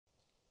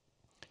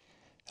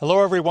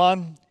Hello,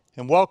 everyone,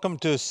 and welcome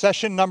to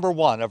session number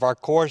 1 of our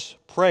course,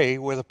 Pray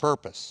with a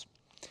Purpose.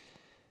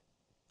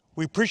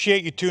 We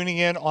appreciate you tuning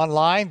in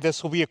online.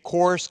 This will be a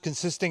course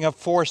consisting of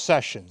 4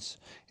 sessions,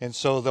 and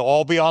so they'll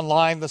all be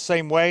online the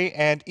same way.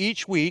 And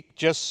each week,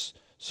 just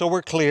so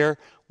we're clear,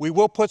 we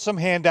will put some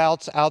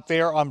handouts out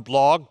there on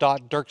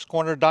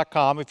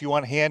blog.dirkscorner.com if you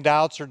want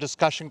handouts or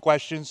discussion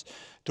questions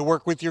to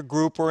work with your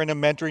group or in a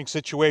mentoring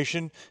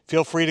situation.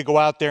 Feel free to go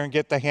out there and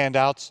get the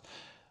handouts.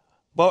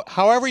 But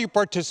however you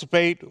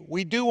participate,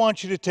 we do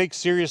want you to take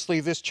seriously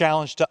this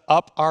challenge to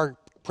up our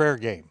prayer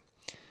game.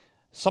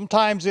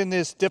 Sometimes in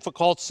these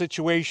difficult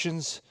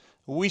situations,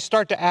 we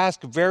start to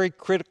ask very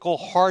critical,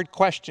 hard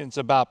questions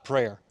about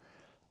prayer.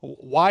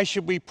 Why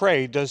should we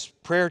pray? Does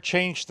prayer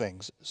change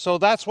things? So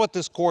that's what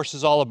this course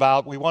is all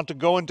about. We want to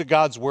go into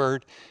God's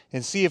Word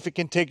and see if it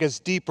can take us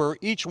deeper,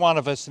 each one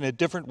of us in a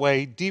different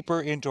way,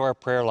 deeper into our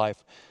prayer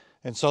life.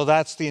 And so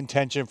that's the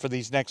intention for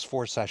these next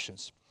 4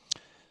 sessions.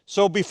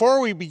 So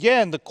before we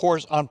begin the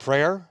course on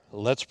prayer,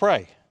 let's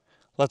pray.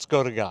 Let's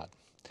go to God.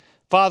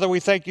 Father, we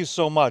thank you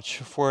so much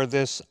for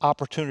this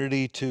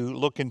opportunity to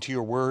look into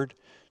your word,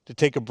 to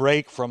take a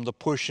break from the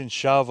push and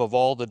shove of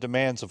all the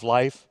demands of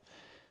life,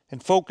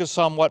 and focus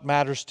on what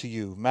matters to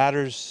you,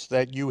 matters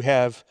that you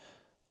have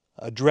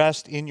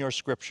addressed in your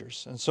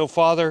scriptures. And so,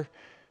 Father,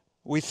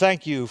 we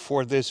thank you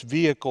for this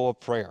vehicle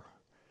of prayer,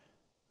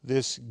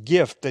 this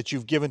gift that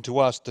you've given to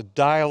us to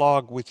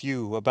dialogue with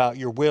you about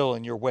your will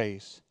and your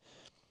ways.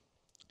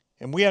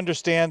 And we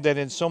understand that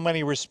in so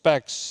many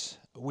respects,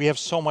 we have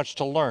so much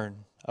to learn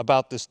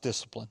about this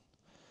discipline.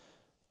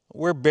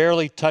 We're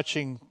barely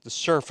touching the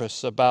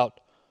surface about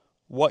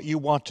what you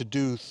want to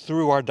do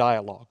through our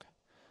dialogue.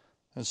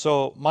 And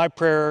so my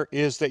prayer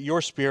is that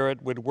your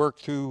Spirit would work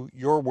through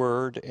your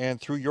word and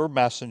through your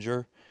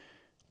messenger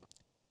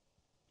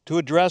to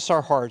address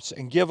our hearts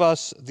and give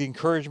us the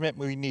encouragement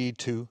we need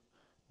to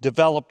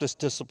develop this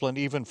discipline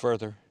even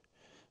further.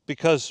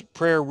 Because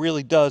prayer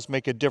really does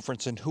make a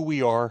difference in who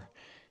we are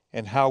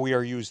and how we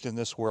are used in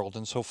this world.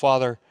 And so,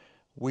 Father,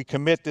 we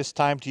commit this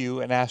time to you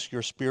and ask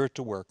your Spirit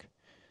to work.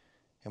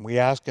 And we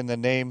ask in the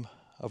name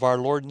of our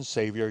Lord and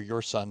Savior,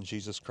 your Son,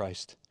 Jesus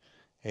Christ.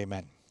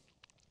 Amen.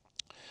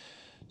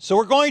 So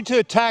we're going to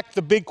attack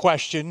the big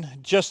question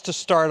just to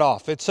start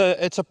off. It's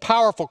a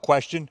powerful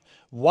question.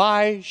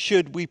 Why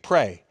should we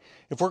pray?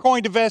 If we're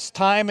going to invest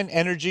time and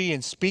energy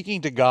in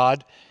speaking to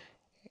God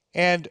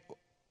and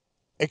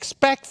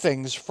expect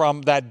things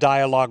from that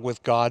dialogue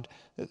with God,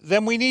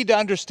 then we need to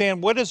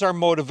understand what is our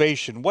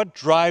motivation, what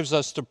drives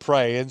us to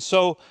pray. And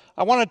so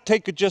I want to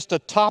take just a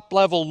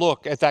top-level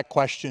look at that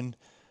question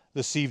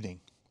this evening.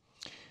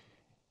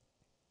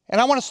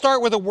 And I want to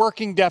start with a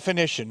working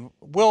definition.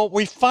 Well,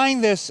 we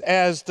find this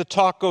as the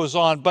talk goes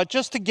on, but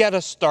just to get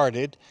us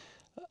started,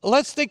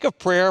 let's think of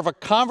prayer of a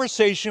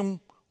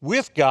conversation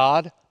with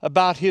God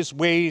about his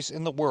ways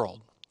in the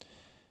world.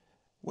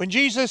 When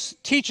Jesus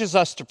teaches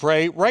us to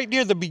pray, right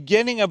near the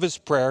beginning of his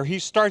prayer, he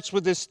starts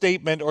with this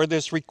statement or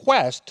this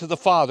request to the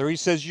Father. He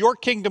says, your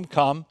kingdom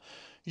come,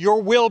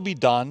 your will be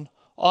done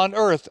on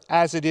earth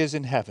as it is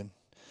in heaven.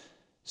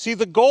 See,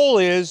 the goal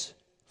is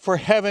for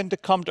heaven to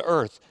come to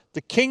earth.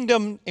 The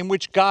kingdom in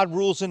which God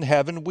rules in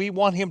heaven, we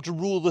want him to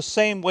rule the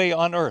same way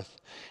on earth.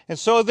 And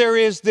so there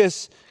is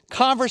this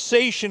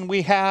conversation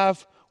we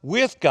have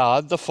with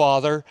God, the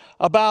Father,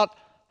 about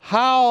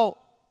how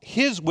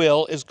his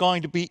will is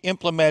going to be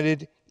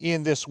implemented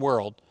in this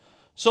world.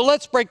 So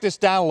let's break this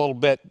down a little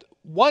bit.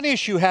 One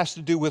issue has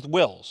to do with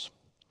wills.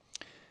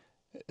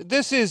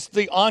 This is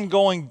the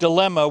ongoing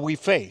dilemma we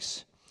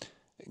face.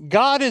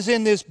 God is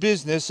in this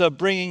business of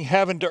bringing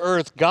heaven to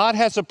earth. God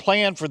has a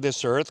plan for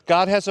this earth.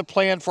 God has a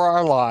plan for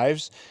our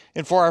lives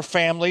and for our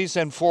families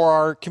and for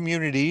our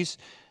communities.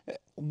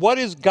 What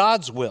is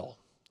God's will?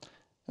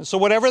 And so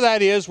whatever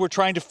that is, we're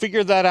trying to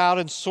figure that out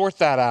and sort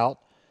that out.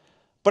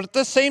 But at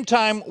the same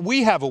time,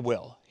 we have a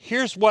will.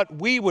 Here's what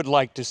we would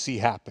like to see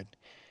happen.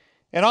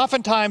 And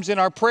oftentimes in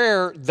our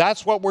prayer,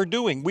 that's what we're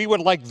doing. We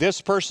would like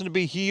this person to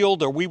be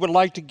healed, or we would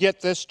like to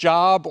get this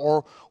job,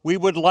 or we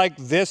would like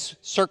this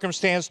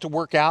circumstance to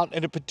work out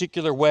in a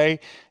particular way.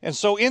 And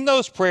so in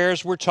those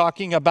prayers, we're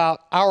talking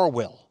about our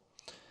will.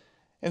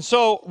 And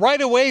so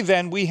right away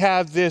then, we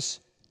have this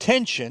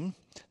tension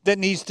that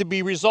needs to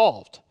be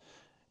resolved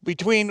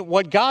between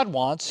what God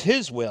wants,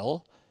 his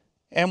will,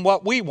 and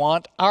what we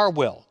want, our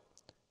will.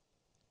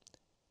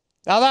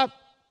 Now that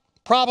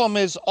problem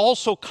is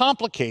also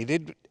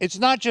complicated. It's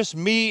not just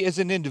me as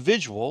an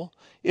individual.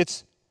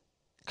 It's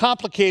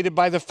complicated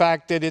by the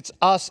fact that it's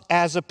us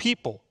as a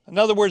people. In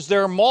other words,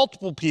 there are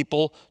multiple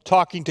people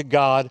talking to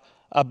God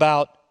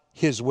about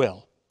his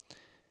will.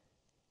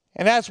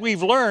 And as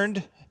we've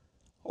learned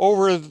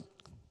over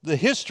the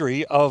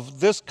history of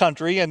this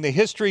country and the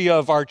history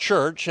of our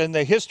church and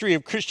the history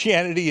of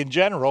Christianity in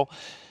general,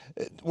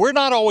 we're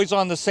not always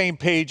on the same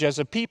page as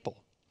a people.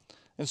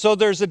 And so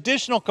there's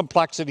additional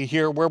complexity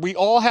here where we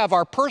all have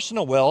our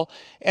personal will,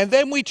 and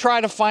then we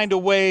try to find a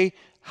way,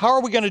 how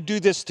are we going to do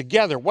this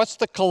together? What's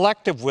the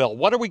collective will?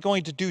 What are we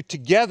going to do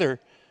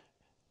together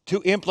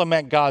to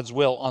implement God's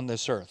will on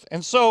this earth?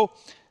 And so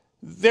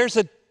there's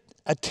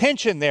a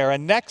tension there, a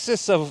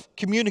nexus of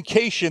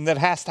communication that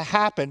has to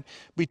happen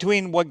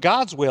between what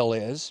God's will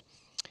is,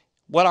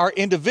 what our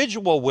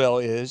individual will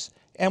is,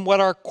 and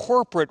what our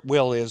corporate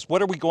will is.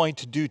 What are we going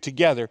to do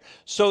together?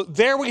 So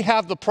there we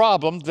have the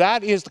problem.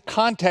 That is the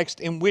context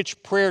in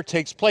which prayer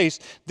takes place.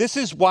 This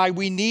is why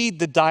we need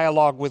the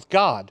dialogue with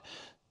God,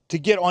 to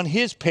get on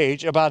His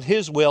page about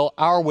His will,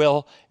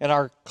 and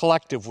our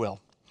collective will.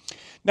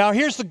 Now,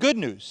 here's the good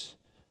news.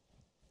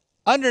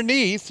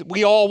 Underneath,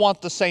 we all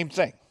want the same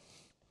thing.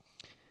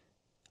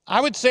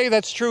 I would say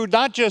that's true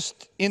not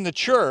just in the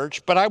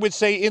church, but I would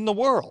say in the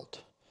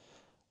world.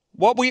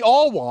 What we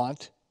all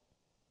want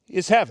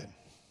is heaven.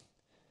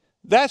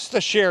 That's the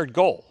shared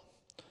goal.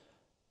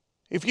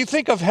 If you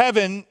think of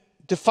heaven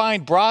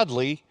defined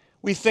broadly,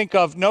 we think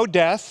of no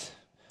death,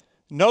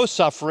 no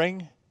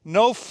suffering,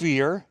 no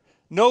fear,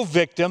 no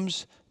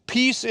victims,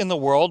 peace in the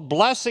world,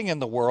 blessing in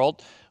the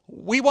world.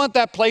 We want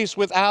that place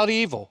without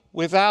evil,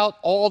 without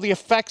all the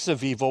effects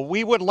of evil.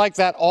 We would like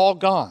that all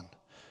gone.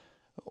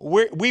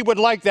 We would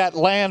like that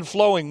land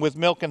flowing with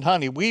milk and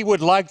honey. We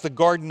would like the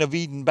Garden of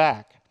Eden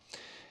back.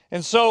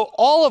 And so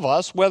all of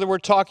us, whether we're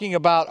talking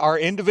about our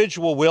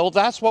individual will,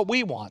 that's what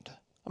we want.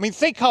 I mean,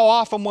 think how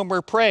often when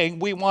we're praying,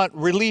 we want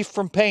relief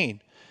from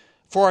pain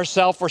for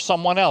ourselves or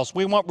someone else.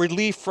 We want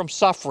relief from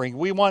suffering.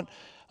 We want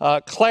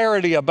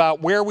clarity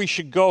about where we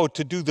should go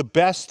to do the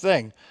best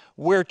thing.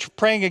 We're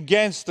praying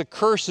against the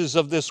curses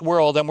of this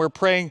world, and we're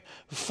praying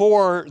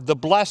for the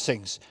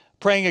blessings,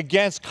 praying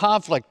against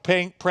conflict,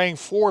 praying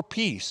for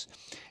peace.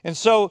 And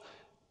so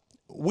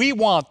we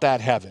want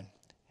that heaven.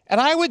 And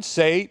I would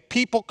say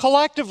people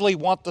collectively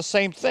want the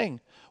same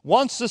thing.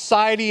 One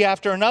society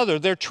after another,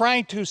 they're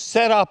trying to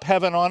set up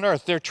heaven on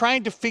earth. They're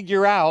trying to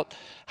figure out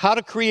how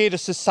to create a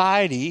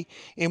society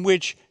in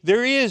which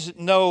there is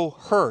no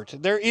hurt,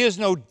 there is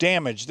no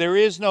damage, there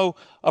is no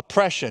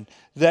oppression,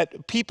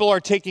 that people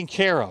are taken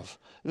care of.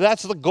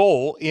 That's the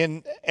goal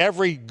in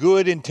every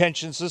good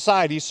intentioned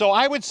society. So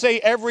I would say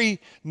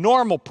every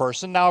normal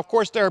person, now of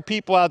course there are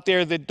people out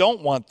there that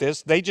don't want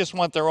this, they just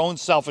want their own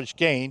selfish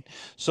gain.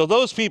 So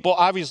those people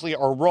obviously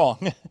are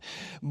wrong.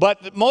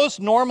 But most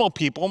normal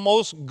people,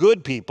 most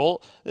good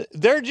people,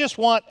 they just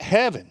want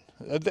heaven.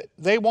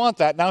 They want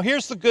that. Now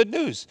here's the good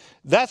news.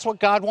 That's what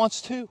God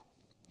wants too.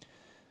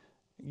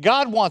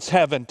 God wants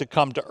heaven to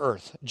come to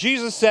earth.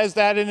 Jesus says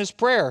that in His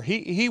prayer.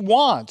 He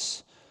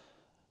wants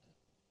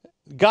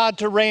God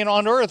to reign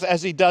on earth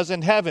as He does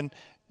in heaven.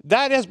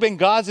 That has been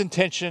God's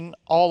intention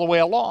all the way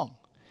along.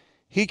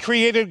 He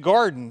created a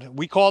garden.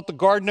 We call it the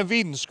Garden of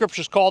Eden.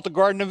 Scriptures call it the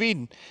Garden of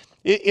Eden.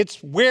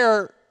 It's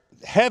where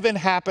heaven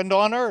happened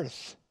on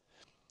earth.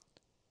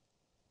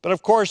 But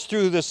of course,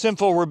 through the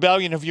sinful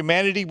rebellion of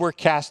humanity, we're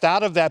cast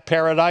out of that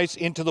paradise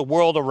into the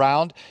world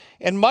around.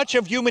 And much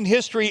of human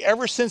history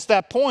ever since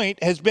that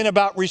point has been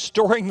about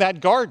restoring that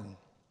garden.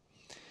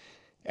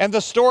 And the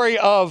story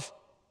of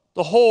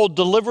the whole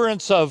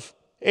deliverance of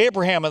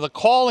Abraham and the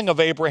calling of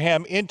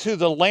Abraham into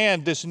the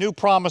land, this new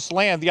promised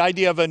land, the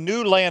idea of a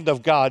new land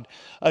of God,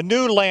 a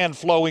new land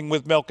flowing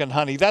with milk and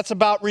honey. That's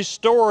about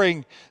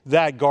restoring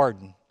that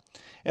garden.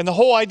 And the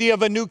whole idea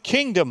of a new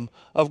kingdom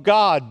of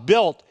God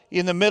built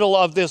in the middle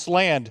of this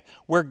land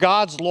where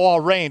God's law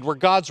reigned, where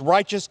God's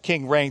righteous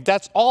king reigned.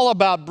 That's all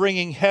about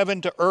bringing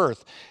heaven to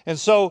earth. And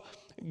so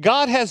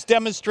God has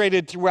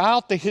demonstrated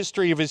throughout the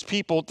history of His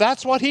people,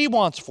 that's what He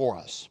wants for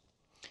us.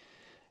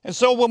 And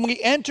so when we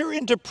enter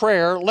into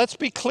prayer, let's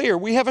be clear,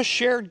 we have a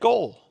shared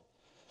goal.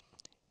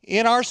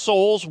 In our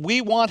souls,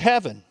 we want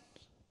heaven.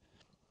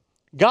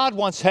 God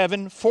wants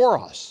heaven for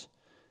us.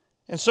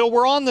 And so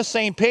we're on the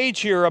same page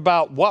here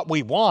about what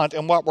we want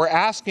and what we're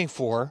asking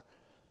for.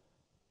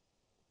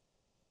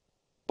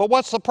 But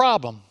what's the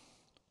problem?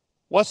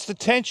 What's the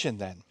tension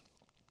then?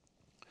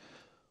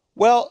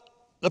 Well,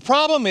 the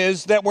problem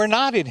is that we're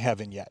not in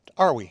heaven yet,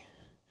 are we?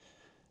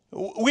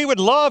 We would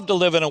love to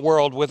live in a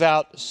world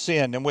without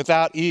sin and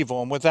without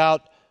evil and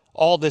without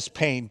all this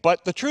pain.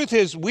 But the truth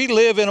is, we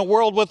live in a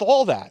world with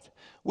all that.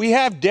 We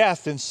have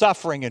death and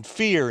suffering and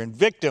fear and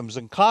victims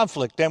and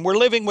conflict, and we're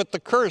living with the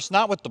curse,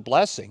 not with the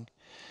blessing.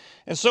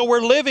 And so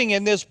we're living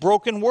in this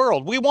broken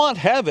world. We want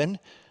heaven,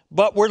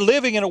 but we're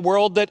living in a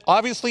world that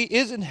obviously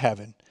isn't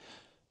heaven.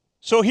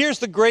 So here's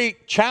the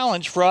great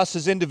challenge for us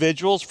as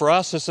individuals, for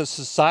us as a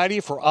society,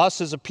 for us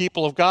as a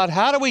people of God.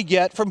 How do we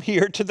get from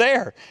here to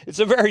there? It's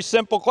a very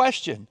simple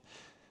question.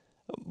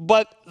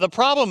 But the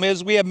problem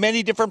is we have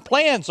many different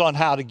plans on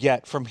how to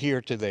get from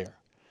here to there.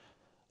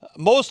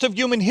 Most of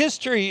human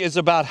history is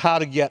about how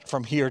to get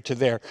from here to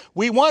there.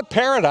 We want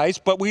paradise,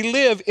 but we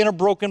live in a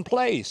broken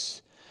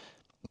place.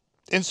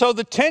 And so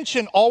the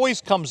tension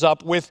always comes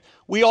up with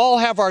we all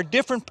have our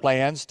different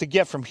plans to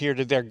get from here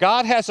to there.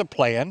 God has a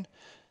plan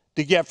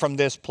to get from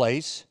this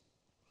place.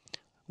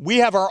 We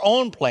have our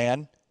own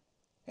plan,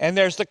 and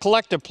there's the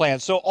collective plan.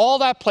 So all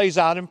that plays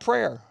out in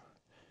prayer.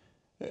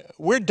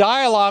 We're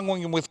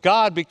dialoguing with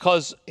God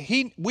because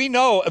we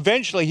know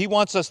eventually He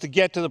wants us to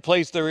get to the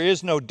place there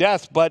is no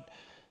death, but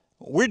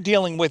we're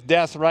dealing with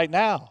death right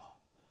now.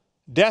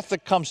 Death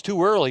that comes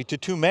too early to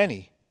too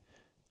many.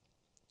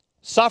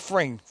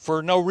 suffering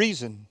for no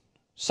reason,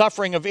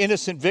 suffering of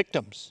innocent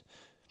victims.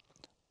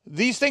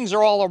 These things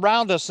are all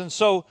around us, and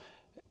so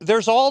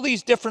there's all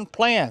these different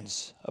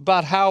plans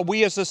about how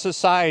we as a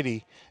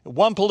society,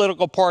 one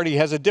political party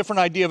has a different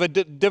idea of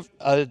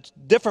a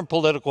different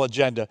political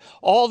agenda,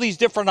 all these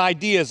different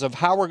ideas of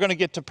how we're going to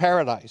get to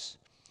paradise.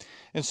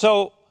 And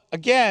so,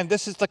 again,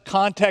 this is the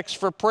context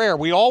for prayer.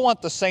 We all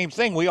want the same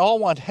thing. We all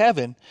want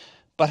heaven,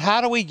 but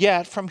how do we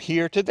get from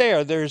here to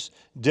there? There's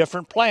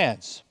different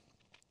plans.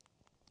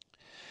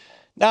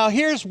 Now,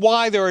 here's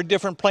why there are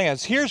different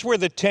plans. Here's where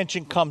the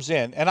tension comes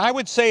in, and I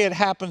would say it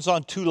happens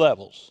on two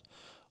levels.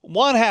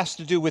 One has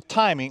to do with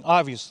timing,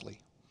 obviously.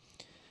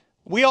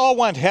 We all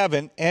want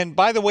heaven, and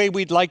by the way,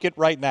 we'd like it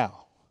right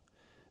now.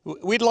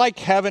 We'd like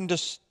heaven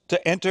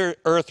to enter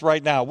earth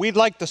right now. We'd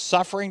like the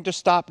suffering to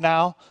stop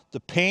now, the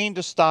pain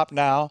to stop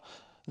now,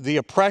 the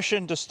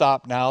oppression to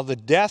stop now, the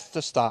death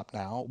to stop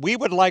now. We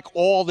would like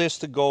all this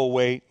to go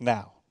away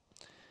now.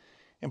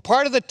 And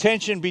part of the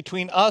tension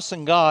between us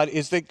and God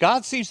is that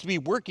God seems to be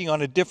working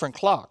on a different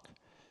clock,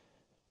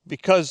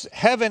 because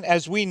heaven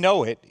as we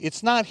know it,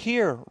 it's not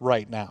here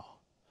right now.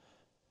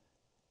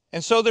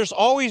 And so there's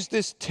always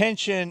this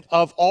tension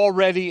of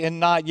already and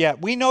not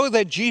yet. We know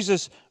that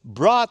Jesus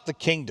brought the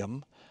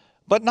kingdom,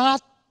 but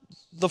not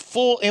the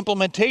full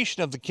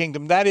implementation of the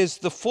kingdom. That is,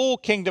 the full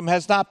kingdom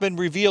has not been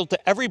revealed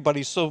to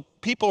everybody, so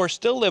people are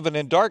still living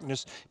in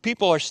darkness.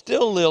 People are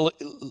still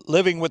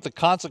living with the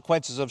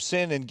consequences of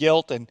sin and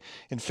guilt and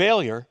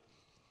failure.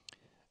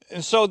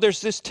 And so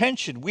there's this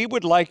tension. We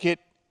would like it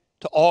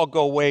to all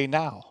go away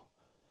now.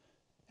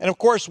 And of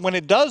course, when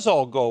it does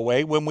all go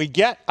away, when we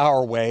get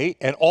our way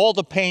and all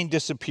the pain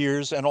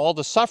disappears and all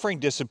the suffering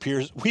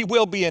disappears, we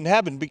will be in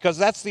heaven, because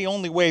that's the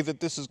only way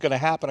that this is going to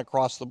happen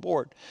across the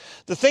board.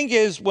 The thing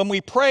is, when we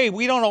pray,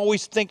 we don't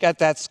always think at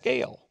that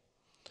scale.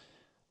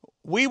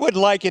 We would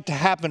like it to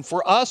happen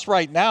for us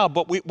right now,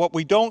 but what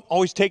we don't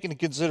always take into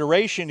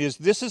consideration is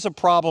this is a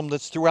problem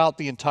that's throughout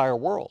the entire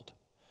world.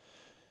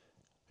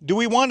 Do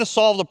we want to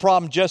solve the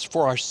problem just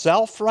for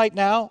ourselves right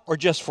now, or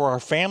just for our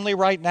family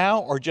right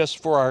now, or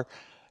just for our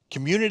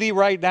community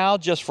right now,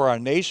 just for our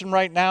nation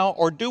right now?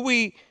 Or do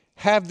we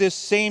have this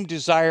same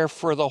desire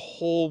for the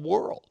whole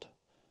world?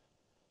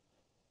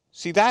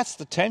 See, that's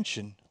the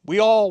tension. We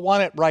all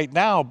want it right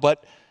now,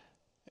 but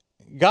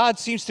God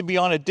seems to be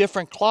on a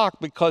different clock,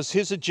 because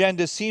his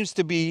agenda seems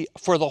to be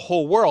for the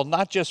whole world,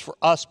 not just for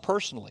us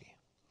personally.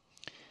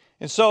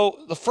 And so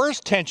the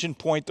first tension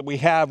point that we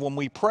have when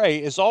we pray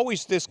is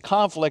always this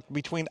conflict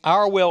between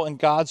our will and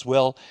God's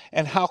will,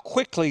 and how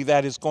quickly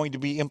that is going to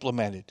be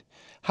implemented.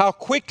 How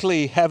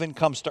quickly heaven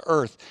comes to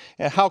earth,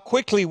 and how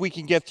quickly we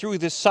can get through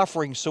this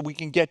suffering so we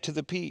can get to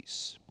the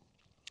peace.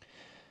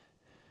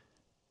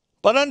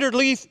 But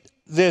underneath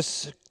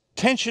this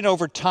tension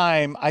over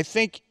time, I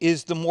think,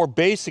 is the more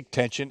basic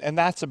tension, and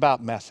that's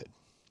about method.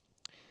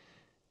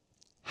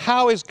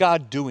 How is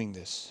God doing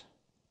this?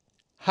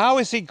 How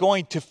is he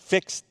going to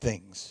fix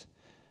things?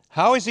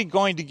 How is he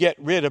going to get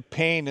rid of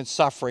pain and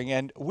suffering?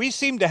 And we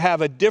seem to have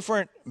a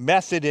different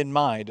method in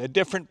mind, a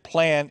different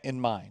plan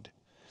in mind.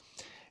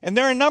 And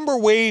there are a number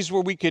of ways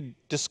where we could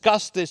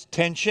discuss this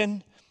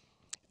tension.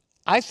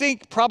 I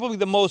think probably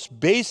the most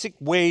basic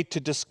way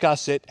to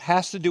discuss it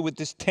has to do with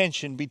this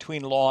tension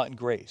between law and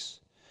grace.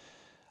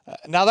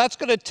 Now, that's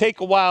going to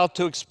take a while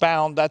to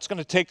expound. That's going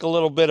to take a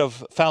little bit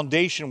of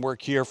foundation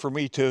work here for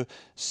me to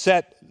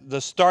set the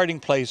starting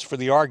place for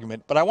the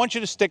argument. But I want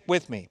you to stick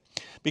with me,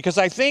 because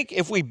I think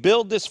if we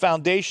build this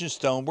foundation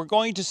stone, we're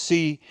going to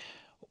see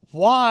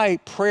why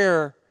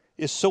prayer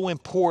is so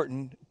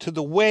important to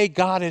the way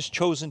God has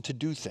chosen to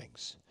do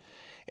things.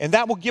 And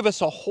that will give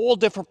us a whole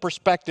different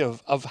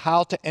perspective of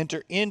how to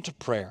enter into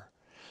prayer.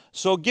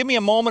 So give me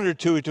a moment or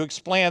two to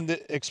explain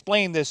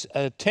this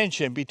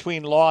tension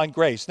between law and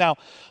grace. Now,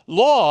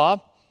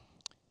 law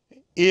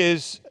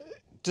is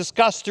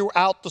discussed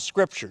throughout the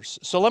scriptures.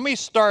 So let me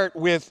start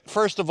with,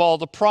 first of all,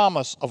 the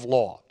promise of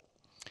law.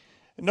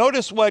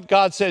 Notice what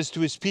God says to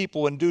his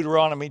people in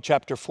Deuteronomy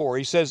chapter 4.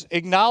 He says,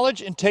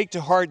 "Acknowledge and take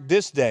to heart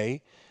this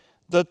day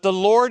that the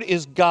Lord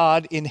is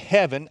God in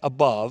heaven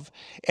above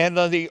and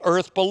on the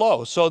earth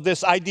below." So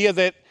this idea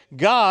that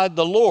God,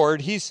 the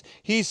Lord, he's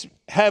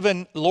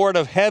heaven, Lord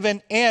of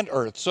heaven and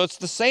earth. So it's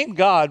the same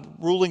God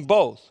ruling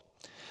both.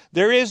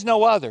 There is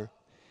no other.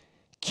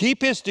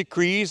 Keep his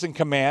decrees and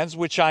commands,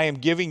 which I am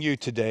giving you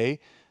today,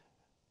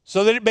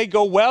 so that it may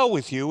go well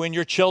with you and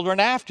your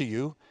children after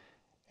you,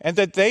 and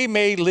that they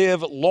may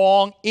live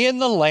long in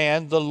the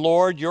land the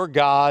Lord your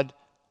God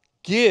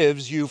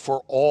gives you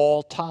for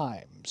all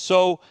time.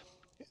 So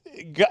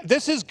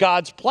this is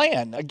God's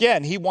plan.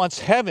 Again, he wants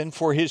heaven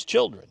for his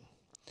children.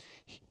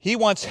 He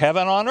wants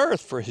heaven on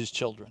earth for his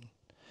children.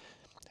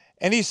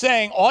 And he's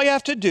saying, all you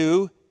have to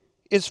do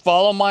is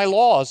follow my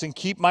laws and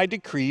keep my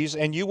decrees,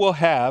 and you will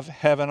have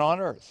heaven on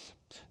earth.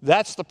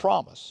 That's the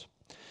promise.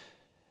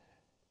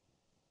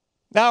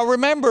 Now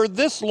remember,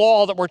 this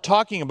law that we're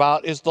talking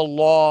about is the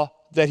law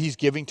that he's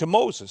giving to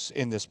Moses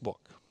in this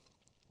book.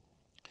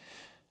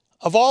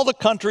 Of all the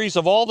countries,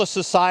 of all the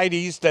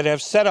societies that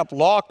have set up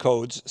law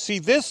codes, see,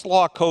 this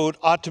law code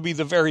ought to be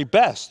the very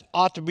best,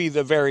 ought to be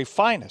the very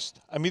finest.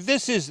 I mean,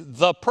 this is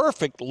the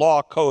perfect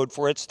law code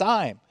for its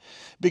time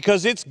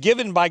because it's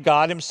given by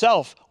God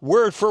himself,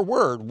 word for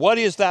word. What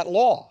is that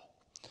law?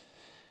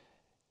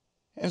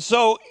 And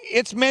so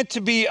it's meant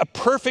to be a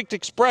perfect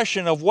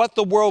expression of what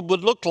the world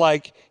would look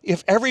like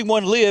if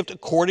everyone lived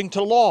according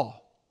to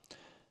law.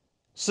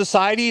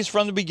 Societies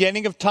from the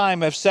beginning of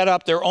time have set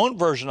up their own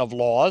version of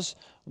laws.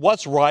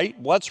 What's right,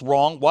 what's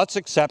wrong, what's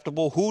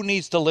acceptable, who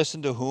needs to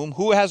listen to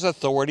who has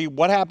authority,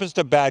 what happens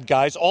to bad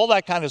guys, all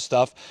that kind of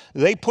stuff.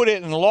 They put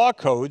it in law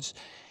codes,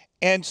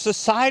 and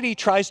society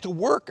tries to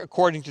work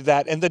according to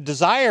that. And the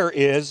desire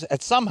is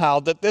that somehow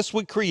that this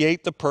would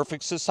create the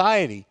perfect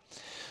society.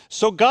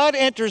 So God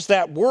enters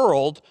that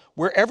world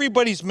where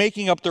everybody's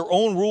making up their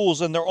own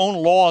rules and their own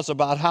laws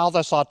about how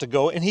this ought to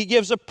go, and he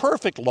gives a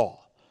perfect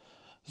law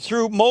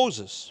through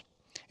Moses.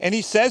 And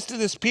he says to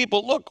this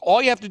people, look,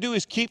 all you have to do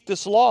is keep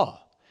this law.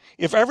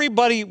 If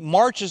everybody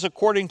marches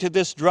according to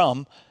this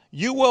drum,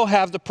 you will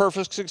have the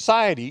perfect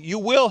society. You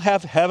will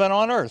have heaven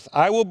on earth.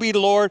 I will be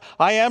Lord.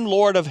 I am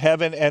Lord of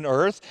heaven and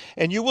earth.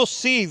 And you will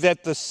see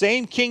that the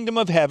same kingdom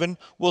of heaven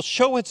will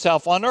show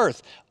itself on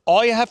earth.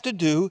 All you have to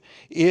do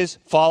is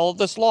follow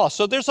this law.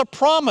 So there's a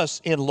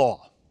promise in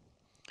law.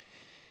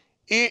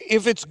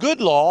 If it's good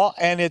law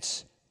and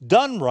it's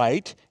done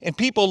right and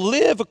people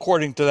live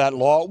according to that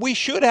law, we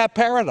should have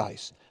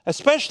paradise,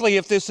 especially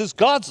if this is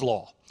God's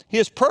law,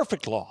 his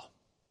perfect law.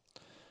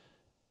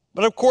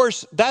 But of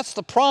course, that's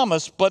the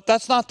promise, but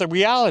that's not the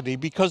reality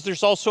because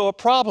there's also a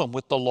problem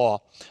with the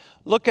law.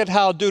 Look at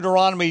how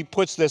Deuteronomy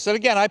puts this. And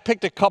again, I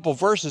picked a couple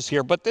verses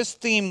here, but this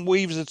theme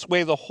weaves its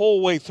way the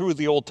whole way through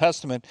the Old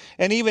Testament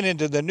and even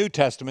into the New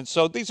Testament.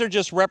 So these are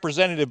just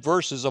representative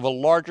verses of a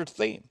larger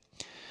theme.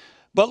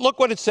 But look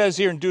what it says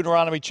here in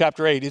Deuteronomy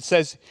chapter 8. It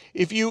says,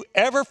 if you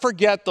ever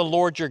forget the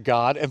Lord your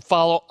God and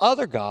follow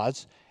other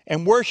gods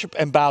and worship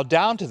and bow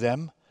down to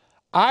them,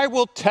 I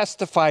will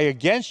testify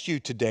against you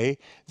today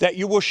that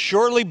you will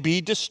surely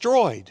be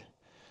destroyed.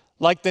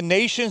 Like the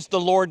nations the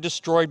Lord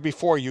destroyed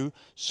before you,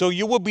 so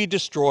you will be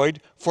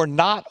destroyed for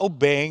not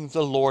obeying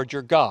the Lord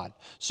your God.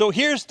 So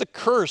here's the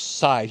curse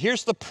side.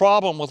 Here's the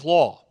problem with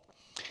law.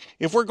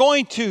 If we're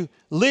going to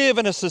live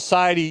in a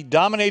society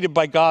dominated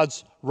by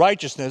God's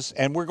righteousness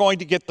and we're going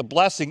to get the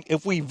blessing,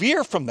 if we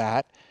veer from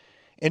that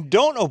and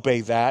don't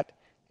obey that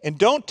and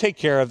don't take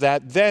care of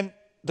that, then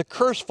the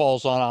curse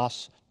falls on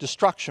us.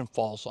 Destruction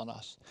falls on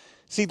us.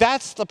 See,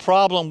 that's the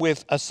problem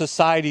with a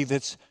society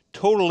that's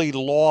totally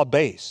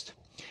law-based.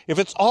 If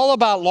it's all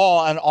about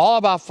law and all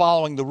about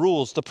following the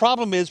rules, the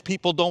problem is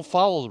people don't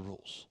follow the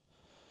rules.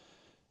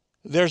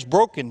 There's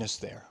brokenness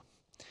there.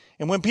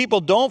 And when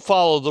people don't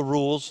follow the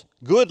rules,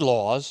 good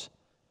laws,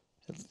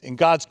 in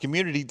God's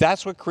community,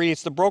 that's what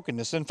creates the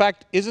brokenness. In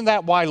fact, isn't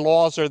that why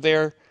laws are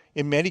there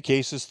in many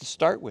cases to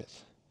start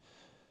with?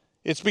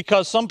 It's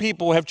because some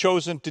people have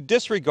chosen to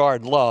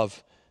disregard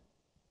love,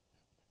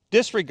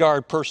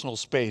 disregard personal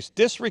space,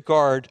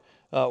 disregard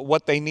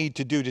what they need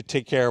to do to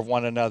take care of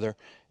one another,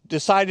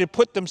 decided to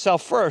put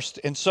themselves first.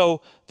 And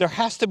so there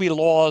has to be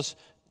laws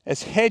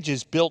as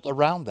hedges built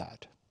around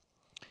that.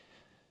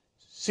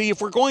 See,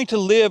 if we're going to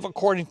live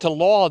according to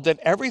law, then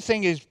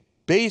everything is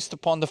based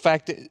upon the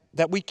fact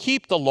that we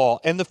keep the law.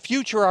 And the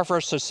future of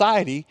our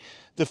society,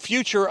 the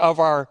future of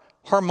our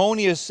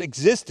harmonious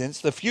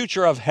existence, the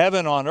future of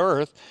heaven on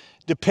earth,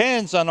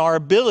 depends on our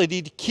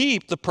ability to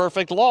keep the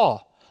perfect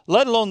law,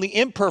 let alone the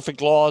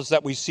imperfect laws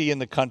that we see in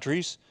the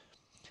countries.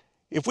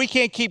 If we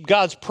can't keep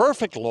God's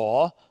perfect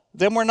law,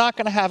 then we're not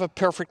going to have a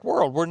perfect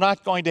world. We're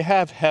not going to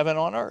have heaven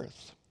on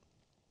earth.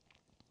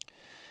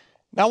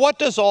 Now, what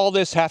does all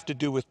this have to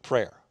do with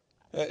prayer?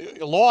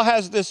 Law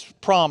has this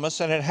promise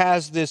and it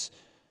has this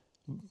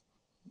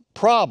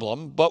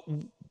problem, but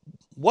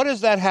what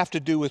does that have to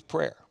do with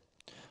prayer?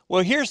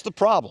 Well, here's the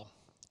problem.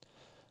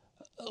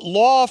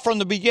 Law from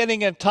the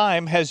beginning of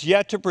time has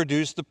yet to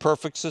produce the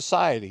perfect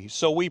society,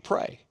 so we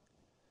pray.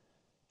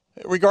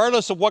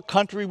 Regardless of what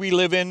country we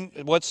live in,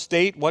 what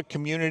state, what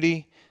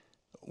community,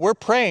 we're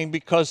praying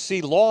because,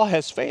 see, law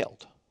has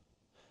failed.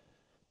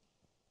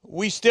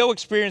 We still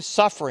experience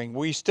suffering.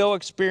 We still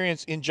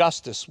experience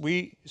injustice.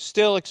 We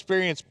still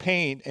experience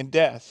pain and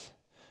death.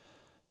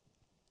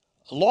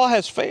 Law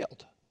has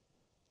failed,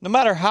 no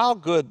matter how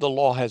good the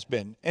law has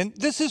been. And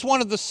this is one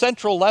of the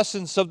central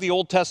lessons of the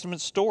Old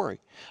Testament story.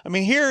 I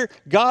mean, here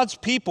God's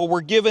people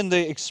were given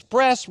the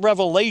express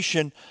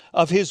revelation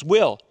of his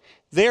will.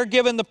 They're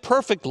given the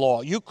perfect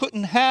law. You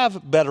couldn't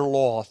have better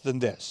law than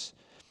this.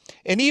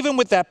 And even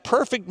with that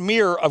perfect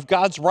mirror of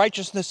God's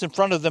righteousness in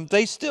front of them,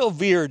 they still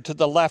veered to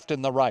the left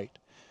and the right.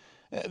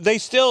 They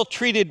still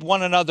treated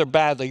one another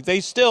badly. They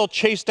still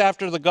chased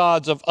after the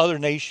gods of other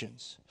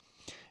nations.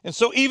 And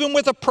so even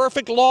with a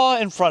perfect law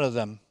in front of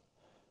them,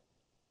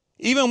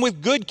 even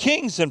with good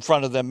kings in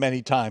front of them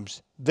many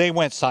times, they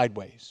went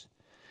sideways.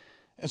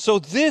 And so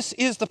this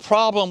is the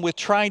problem with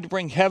trying to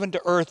bring heaven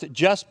to earth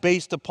just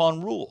based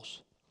upon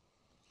rules.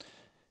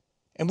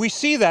 And we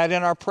see that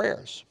in our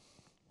prayers.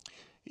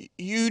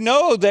 You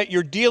know that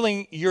you're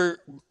dealing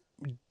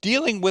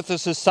with a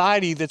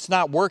society that's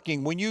not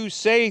working when you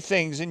say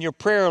things in your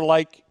prayer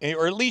like,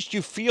 or at least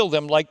you feel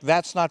them like,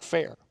 that's not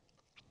fair.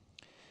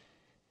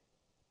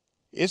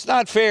 It's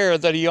not fair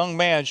that a young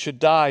man should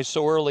die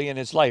so early in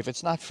his life.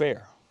 It's not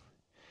fair.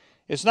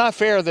 It's not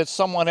fair that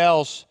someone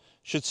else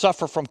should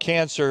suffer from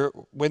cancer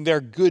when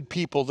they're good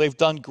people, they've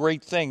done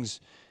great things,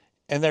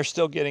 and they're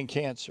still getting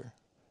cancer.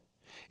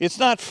 It's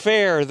not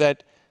fair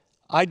that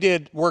I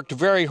worked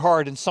very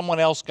hard and someone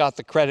else got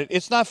the credit.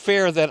 It's not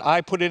fair that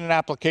I put in an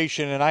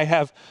application and I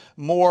have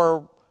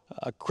more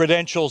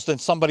credentials than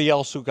somebody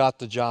else who got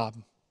the job.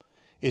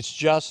 It's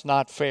just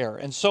not fair.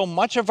 And so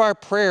much of our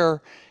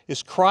prayer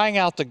is crying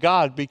out to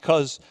God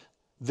because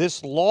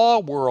this law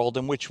world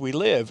in which we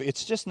live,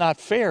 it's just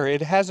not fair.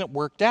 It hasn't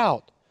worked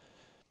out.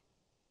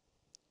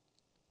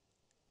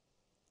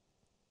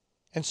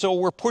 And so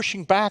we're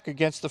pushing back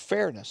against the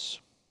fairness.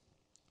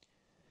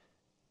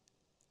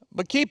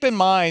 But keep in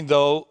mind,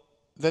 though,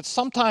 that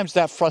sometimes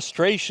that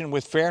frustration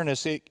with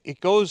fairness, it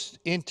goes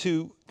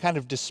into kind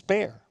of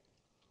despair.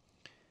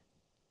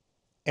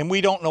 And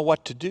we don't know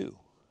what to do.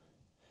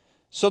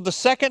 So the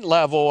second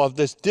level of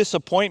this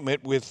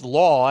disappointment with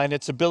law and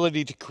its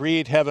ability to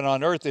create heaven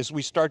on earth is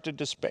we start to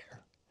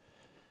despair.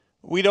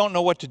 We don't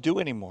know what to do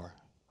anymore.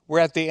 We're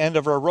at the end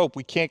of our rope.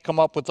 We can't come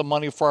up with the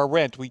money for our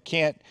rent. We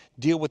can't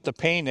deal with the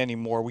pain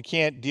anymore. We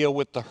can't deal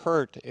with the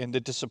hurt and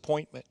the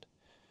disappointment.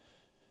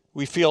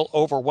 We feel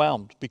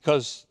overwhelmed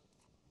because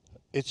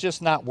it's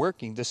just not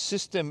working. The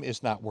system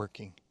is not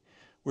working.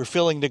 We're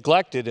feeling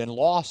neglected and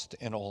lost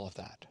in all of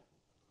that.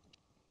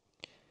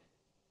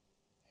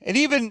 And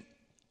even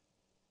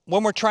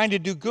when we're trying to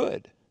do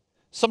good,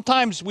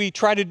 sometimes we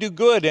try to do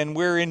good and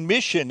we're in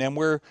mission and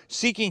we're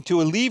seeking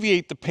to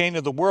alleviate the pain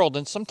of the world.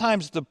 And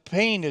sometimes the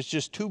pain is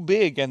just too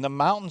big and the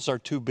mountains are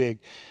too big.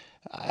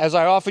 As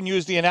I often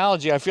use the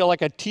analogy, I feel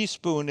like a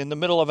teaspoon in the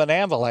middle of an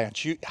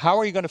avalanche. How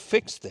are you going to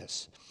fix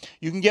this?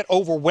 You can get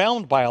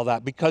overwhelmed by all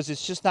that because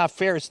it's just not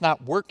fair. It's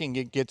not working.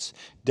 It gets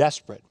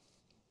desperate.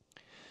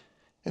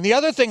 And the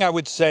other thing I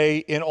would say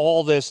in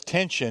all this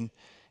tension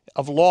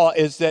of law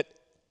is that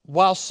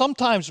while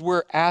sometimes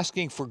we're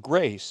asking for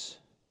grace,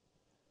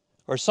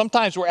 or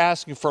sometimes we're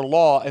asking for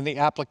law and the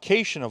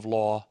application of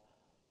law,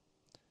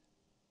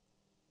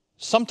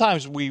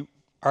 sometimes we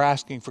are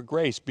asking for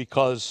grace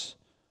because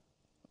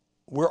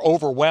we're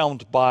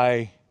overwhelmed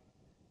by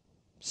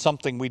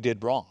something we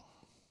did wrong.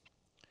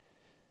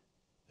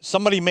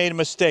 Somebody made a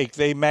mistake.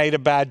 They made a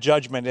bad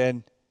judgment,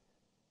 and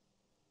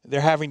they're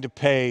having to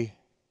pay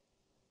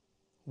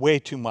way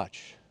too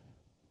much.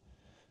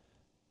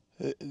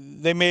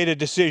 They made a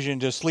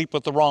decision to sleep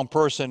with the wrong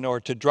person or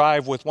to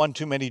drive with one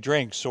too many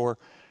drinks, or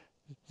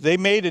they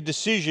made a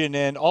decision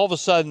and all of a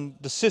sudden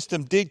the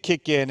system did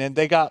kick in and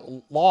they got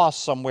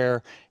lost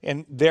somewhere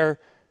and their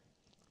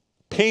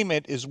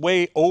payment is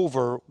way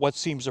over what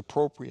seems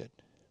appropriate.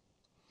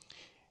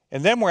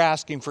 And then we're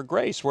asking for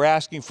grace. We're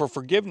asking for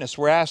forgiveness.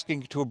 We're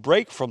asking to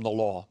break from the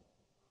law.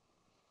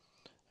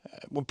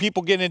 When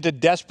people get into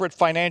desperate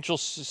financial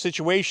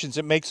situations,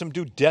 it makes them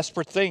do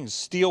desperate things,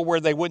 steal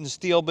where they wouldn't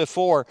steal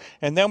before.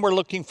 And then we're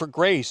looking for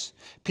grace.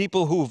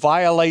 People who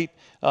violate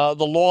the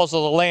laws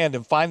of the land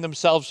and find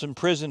themselves in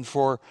prison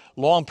for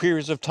long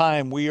periods of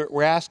time,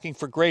 we're asking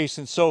for grace.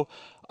 And so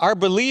our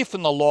belief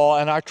in the law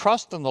and our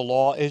trust in the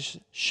law is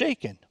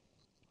shaken.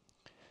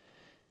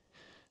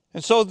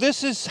 And so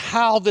this is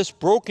how this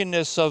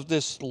brokenness of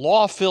this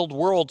law-filled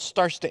world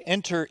starts to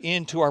enter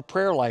into our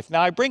prayer life.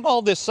 Now, I bring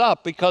all this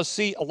up because,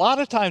 see, a lot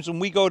of times when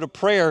we go to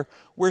prayer,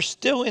 we're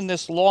still in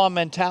this law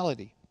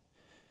mentality.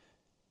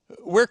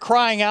 We're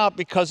crying out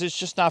because it's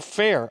just not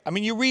fair. I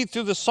mean, you read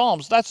through the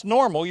Psalms. That's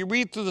normal. You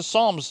read through the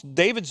Psalms.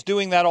 David's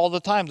doing that all the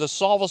time. The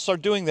psalmists are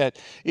doing that.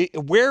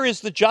 Where is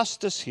the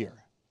justice here?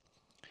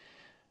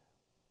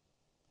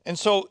 And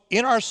so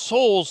in our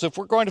souls, if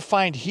we're going to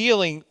find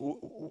healing,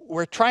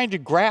 we're trying to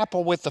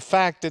grapple with the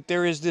fact that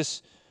there is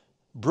this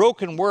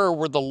broken world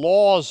where the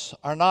laws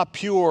are not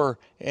pure,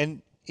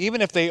 and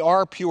even if they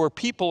are pure,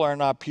 people are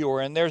not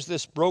pure, and there's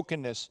this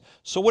brokenness.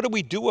 So what do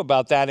we do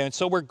about that? And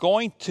so we're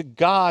going to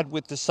God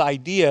with this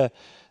idea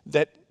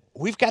that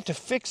we've got to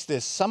fix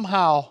this.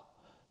 Somehow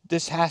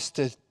this has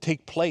to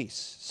take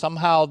place.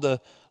 Somehow the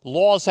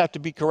laws have to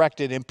be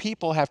corrected and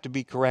people have to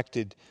be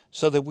corrected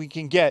so that we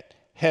can get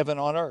heaven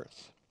on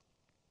earth.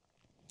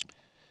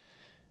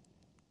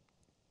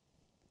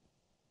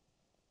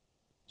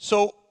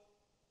 So,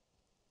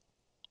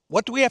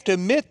 what do we have to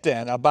admit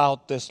then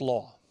about this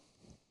law?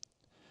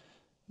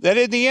 That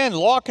in the end,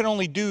 law can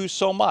only do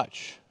so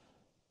much.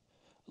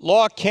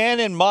 Law can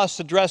and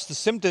must address the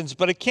symptoms,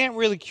 but it can't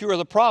really cure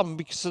the problem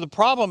because the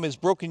problem is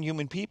broken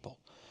human people.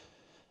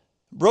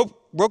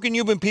 Broken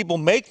human people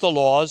make the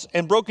laws,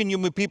 and broken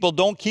human people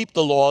don't keep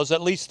the laws,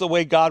 at least the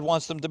way God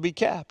wants them to be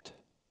kept.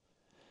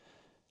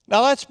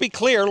 Now, let's be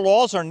clear,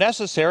 laws are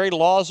necessary,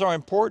 laws are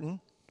important.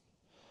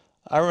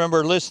 I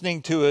remember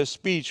listening to a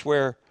speech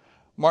where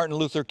Martin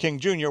Luther King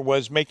Jr.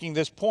 was making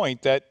this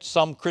point that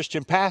some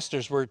Christian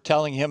pastors were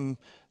telling him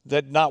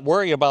that not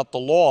worry about the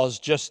laws,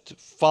 just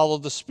follow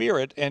the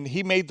Spirit. And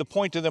he made the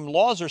point to them,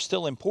 laws are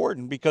still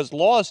important because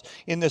laws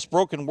in this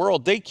broken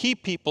world, they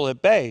keep people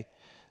at bay.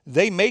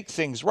 They make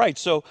things right.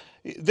 So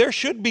there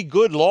should be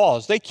good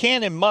laws. They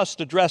can and must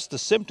address the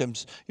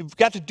symptoms. You've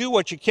got to do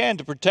what you can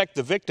to protect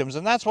the victims,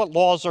 and that's what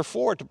laws are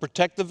for, to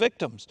protect the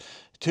victims,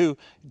 to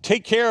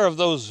take care of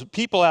those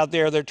people out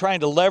there that are trying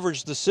to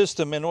leverage the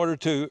system in order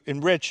to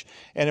enrich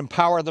and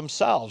empower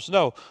themselves.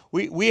 No,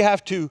 we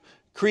have to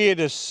create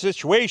a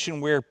situation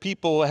where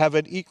people have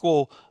an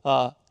equal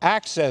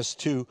access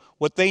to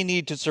what they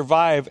need to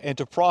survive and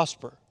to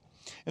prosper.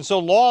 And so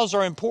laws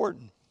are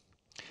important.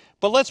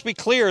 But let's be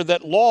clear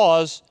that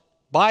laws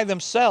by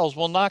themselves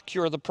will not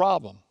cure the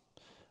problem.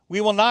 We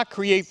will not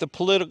create the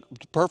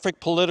perfect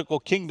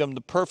political kingdom,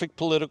 the perfect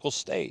political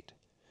state.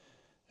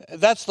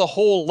 That's the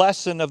whole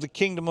lesson of the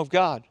kingdom of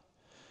God.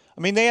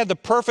 I mean, they had the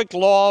perfect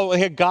law. They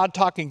had God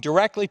talking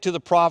directly to the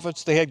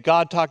prophets. They had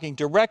God talking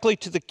directly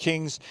to the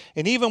kings.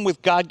 And even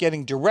with God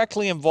getting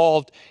directly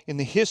involved in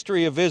the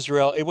history of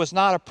Israel, it was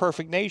not a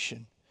perfect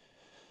nation.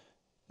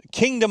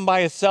 Kingdom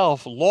by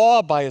itself,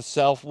 law by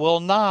itself, will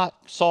not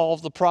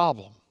solve the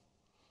problem.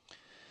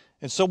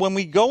 And so when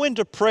we go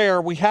into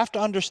prayer, we have to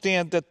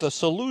understand that the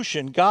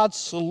solution, God's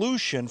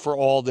solution for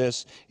all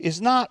this,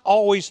 is not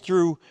always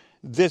through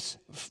this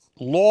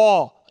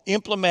law,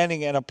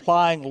 implementing and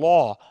applying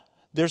law.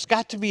 There's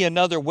got to be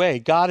another way.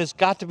 God has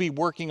got to be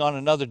working on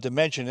another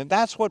dimension. And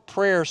that's what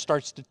prayer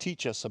starts to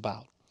teach us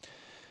about.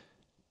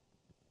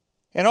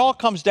 And it all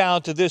comes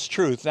down to this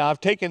truth. Now,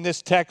 I've taken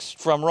this text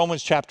from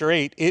Romans chapter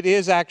 8. It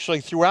is actually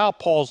throughout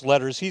Paul's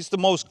letters. He's the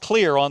most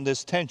clear on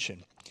this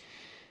tension.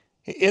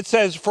 It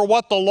says, for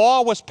what the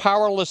law was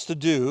powerless to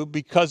do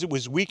because it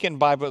was weakened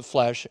by the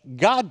flesh,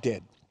 God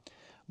did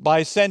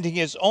by sending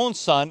his own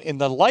Son in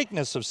the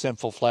likeness of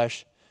sinful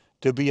flesh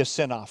to be a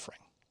sin offering.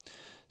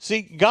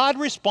 See, God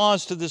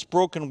responds to this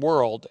broken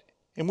world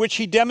in which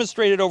he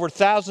demonstrated over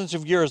thousands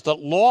of years that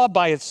law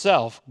by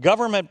itself,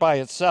 government by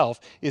itself,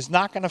 is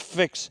not going to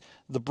fix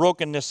the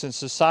brokenness in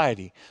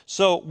society.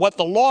 So what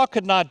the law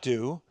could not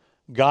do,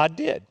 God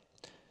did.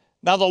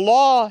 Now the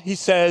law, he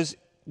says,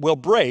 will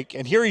break,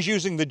 and here he's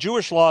using the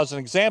Jewish law as an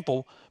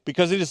example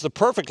because it is the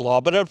perfect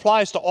law, but it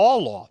applies to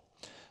all law.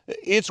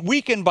 It's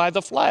weakened by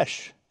the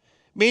flesh,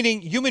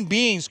 meaning human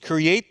beings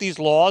create these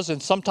laws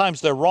and sometimes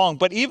they're wrong,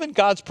 but even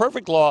God's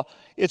perfect law,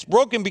 it's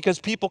broken because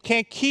people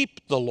can't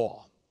keep the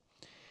law.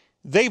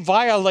 They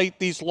violate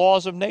these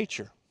laws of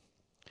nature.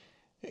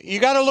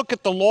 You got to look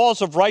at the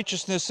laws of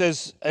righteousness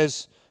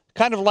as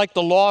kind of like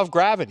the law of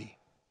gravity.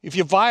 If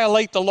you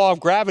violate the law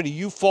of gravity,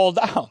 you fall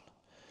down.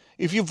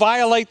 If you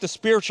violate the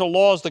spiritual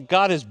laws that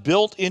God has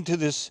built into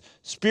this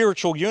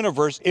spiritual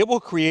universe, it will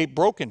create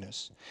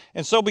brokenness.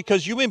 And so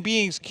because human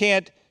beings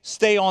can't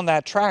stay on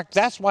that track,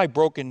 that's why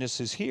brokenness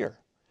is here.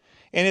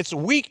 And it's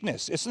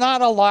weakness. It's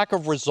not a lack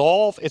of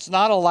resolve. It's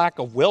not a lack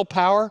of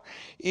willpower.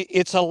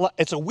 It's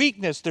a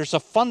weakness. There's a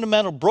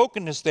fundamental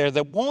brokenness there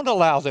that won't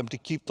allow them to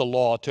keep the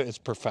law to its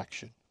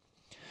perfection.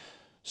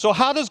 So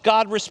how does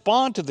God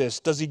respond to this?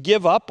 Does he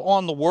give up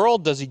on the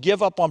world? Does he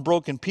give up on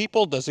broken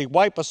people? Does he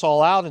wipe us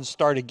all out and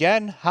start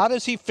again? How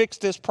does he fix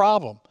this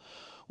problem?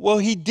 Well,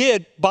 he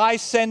did by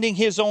sending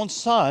his own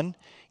Son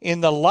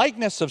in the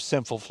likeness of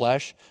sinful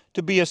flesh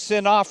to be a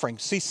sin offering.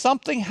 See,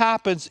 something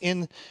happens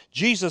in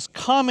Jesus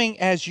coming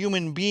as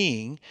human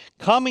being,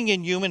 coming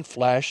in human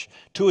flesh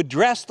to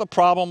address the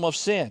problem of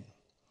sin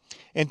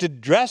and to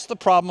address the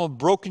problem of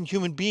broken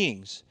human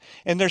beings.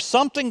 And there's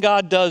something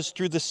God does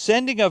through the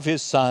sending of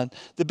his Son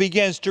that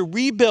begins to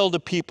rebuild the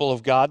people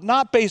of God,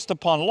 not based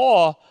upon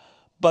law,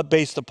 but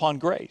based upon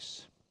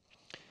grace.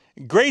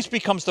 Grace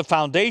becomes the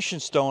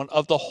foundation stone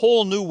of the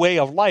whole new way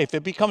of life.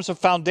 It becomes a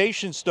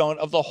foundation stone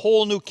of the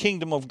whole new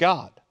kingdom of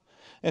God.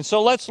 And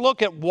so let's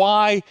look at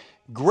why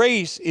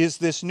grace is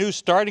this new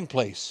starting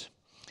place.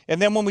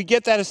 And then when we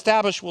get that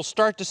established, we'll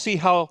start to see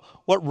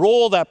what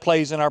role that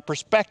plays in our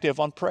perspective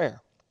on prayer.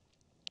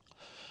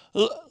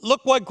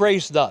 Look what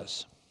grace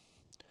does.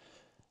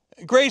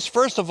 Grace,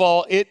 first of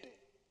all, it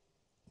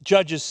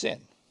judges sin.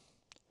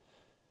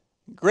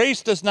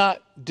 Grace does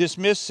not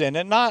dismiss sin,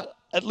 and not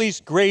at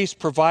least grace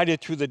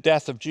provided through the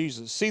death of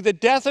Jesus. See, the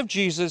death of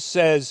Jesus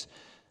says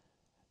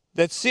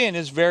that sin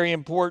is very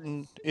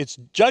important. Its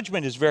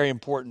judgment is very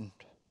important.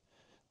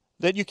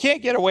 That you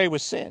can't get away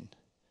with sin.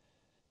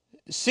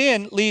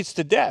 Sin leads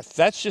to death.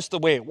 That's just the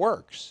way it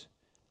works.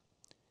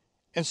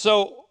 And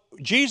so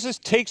Jesus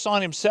takes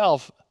on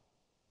himself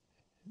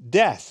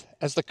death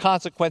as the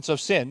consequence of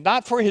sin.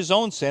 Not for his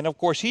own sin. Of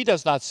course, he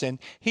does not sin.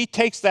 He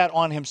takes that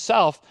on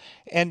himself.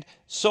 And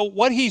so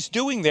what he's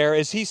doing there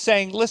is he's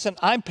saying, listen,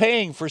 I'm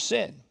paying for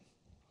sin.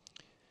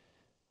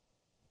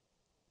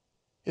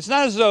 It's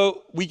not as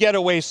though we get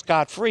away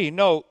scot-free.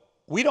 No,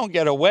 we don't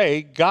get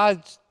away.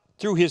 God,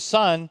 through his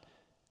Son,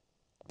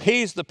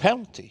 pays the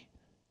penalty.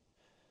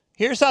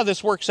 Here's how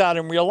this works out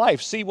in real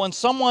life. See, when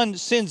someone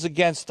sins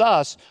against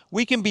us,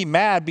 we can be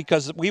mad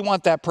because we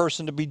want that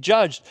person to be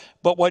judged.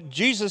 But what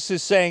Jesus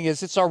is saying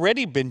is it's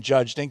already been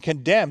judged and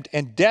condemned,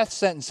 and death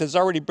sentence has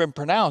already been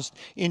pronounced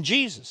in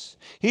Jesus.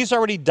 He's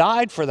already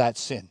died for that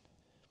sin.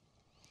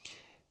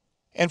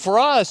 And for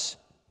us,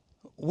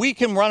 we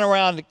can run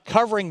around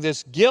covering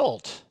this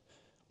guilt.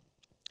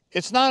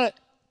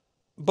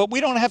 But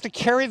we don't have to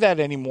carry that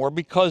anymore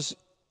because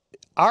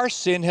our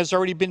sin has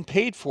already been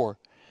paid for.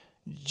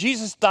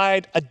 Jesus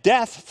died a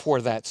death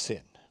for that sin.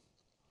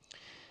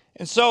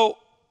 And so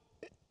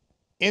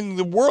in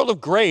the world of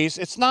grace,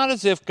 it's not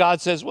as if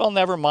God says, well,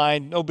 never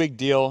mind, no big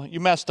deal. You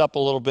messed up a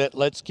little bit.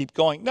 Let's keep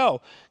going.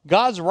 No,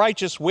 God's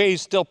righteous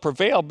ways still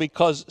prevail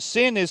because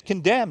sin is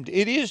condemned.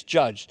 It is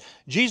judged.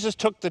 Jesus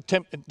took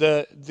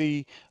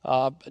the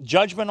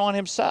judgment on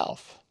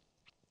himself.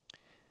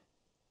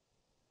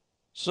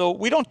 So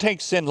we don't take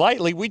sin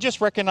lightly. We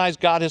just recognize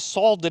God has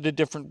solved it a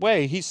different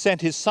way. He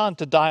sent his son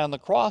to die on the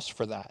cross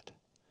for that.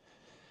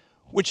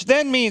 Which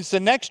then means the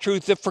next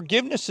truth, that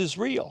forgiveness is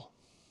real.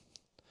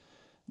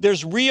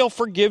 There's real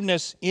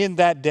forgiveness in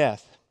that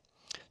death.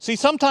 See,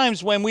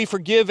 sometimes when we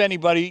forgive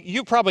anybody,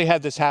 you probably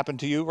had this happen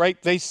to you,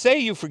 right? They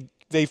say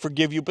they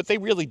forgive you, but they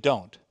really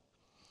don't.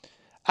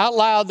 Out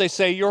loud, they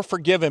say you're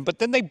forgiven, but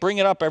then they bring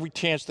it up every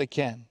chance they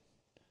can.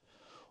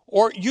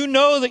 Or you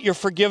know that you're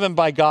forgiven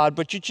by God,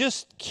 but you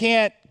just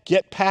can't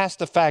get past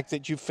the fact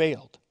that you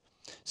failed.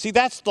 See,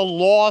 that's the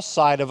law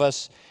side of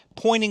us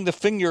pointing the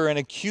finger and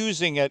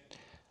accusing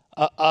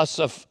us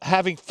of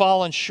having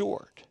fallen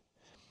short.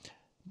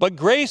 But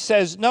grace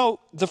says,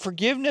 no, the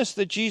forgiveness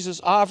that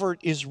Jesus offered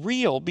is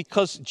real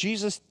because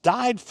Jesus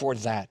died for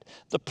that.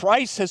 The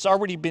price has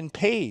already been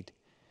paid.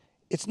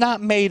 It's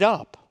not made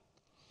up.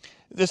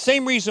 The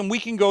same reason we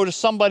can go to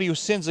somebody who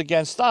sins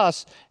against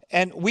us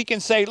and we can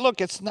say, look,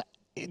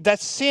 that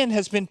sin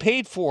has been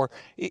paid for.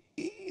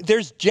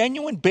 There's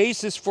genuine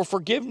basis for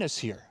forgiveness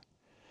here.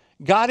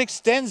 God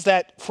extends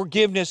that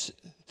forgiveness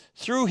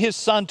through his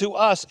son to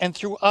us and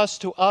through us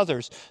to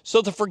others.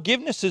 So the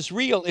forgiveness is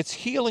real. It's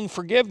healing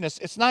forgiveness.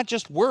 It's not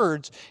just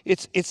words.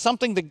 It's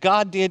something that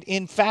God did,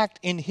 in fact,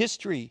 in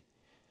history.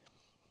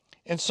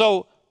 And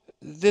so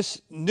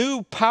this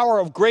new power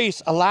of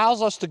grace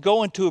allows us to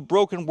go into a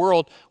broken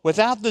world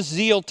without the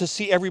zeal to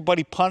see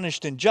everybody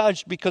punished and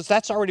judged, because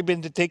that's already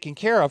been taken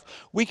care of.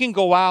 We can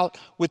go out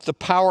with the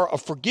power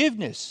of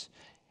forgiveness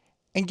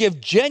and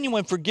give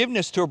genuine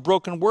forgiveness to a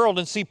broken world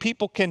and see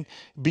people can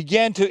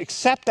begin to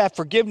accept that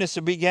forgiveness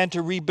and begin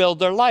to rebuild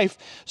their life.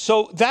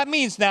 So that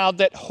means now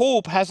that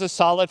hope has a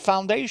solid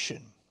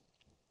foundation.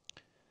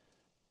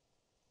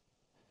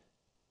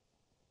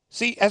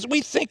 See, as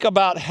we think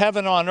about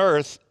heaven on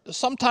earth,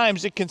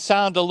 sometimes it can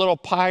sound a little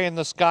pie in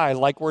the sky,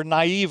 like we're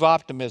naive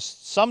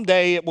optimists.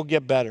 Someday it will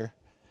get better.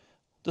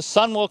 The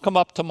sun will come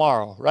up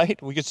tomorrow, right?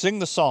 We could sing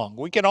the song.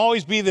 We can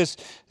always be this.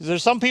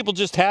 There's some people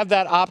just have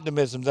that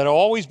optimism that it'll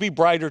always be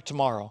brighter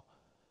tomorrow.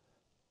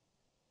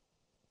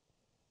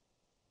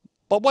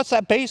 But what's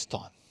that based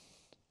on?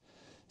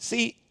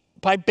 See,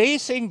 by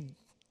basing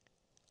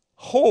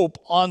hope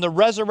on the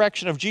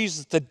resurrection of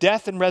Jesus, the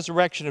death and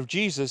resurrection of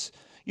Jesus,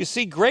 you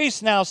see,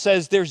 grace now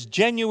says there's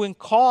genuine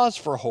cause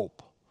for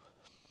hope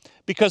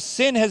because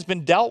sin has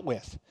been dealt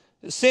with.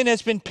 Sin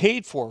has been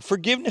paid for.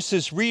 Forgiveness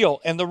is real.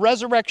 And the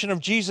resurrection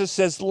of Jesus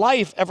says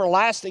life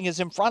everlasting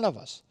is in front of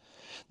us.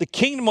 The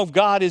kingdom of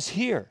God is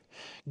here.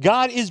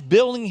 God is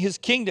building his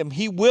kingdom.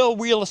 He will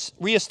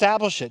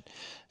reestablish it.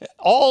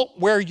 All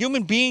where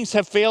human beings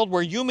have failed,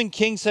 where human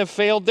kings have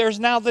failed, there's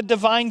now the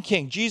divine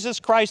king, Jesus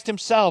Christ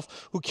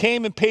himself, who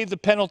came and paid the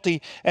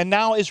penalty and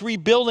now is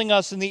rebuilding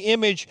us in the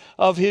image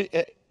of his.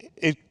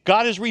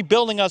 God is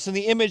rebuilding us in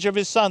the image of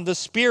his son. The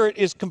Spirit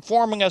is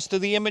conforming us to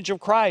the image of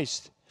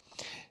Christ.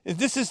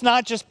 This is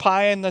not just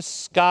pie in the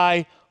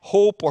sky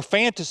hope or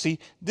fantasy.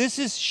 This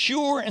is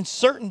sure and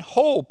certain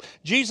hope.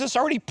 Jesus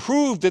already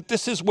proved that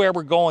this is where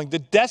we're going. The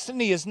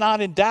destiny is not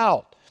in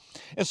doubt.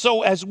 And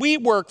so as we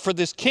work for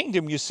this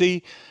kingdom, you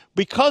see,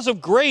 because of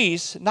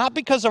grace, not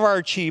because of our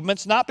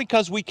achievements, not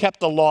because we kept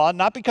the law,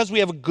 not because we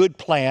have a good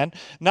plan,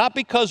 not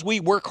because we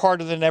work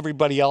harder than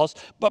everybody else,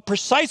 but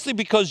precisely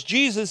because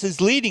Jesus is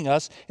leading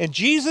us and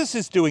Jesus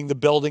is doing the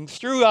building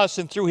through us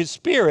and through his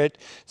Spirit,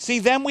 see,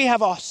 then we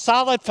have a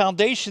solid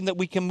foundation that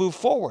we can move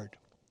forward.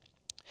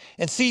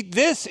 And see,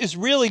 this is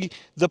really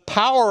the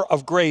power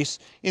of grace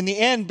in the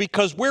end,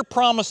 because we're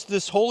promised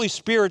this Holy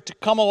Spirit to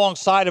come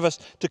alongside of us,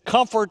 to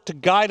comfort, to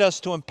guide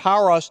us, to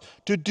empower us,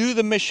 to do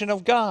the mission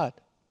of God.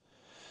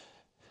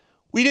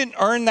 We didn't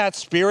earn that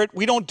Spirit.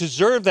 We don't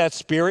deserve that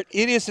Spirit.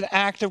 It is an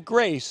act of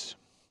grace.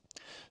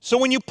 So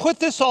when you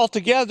put this all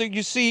together,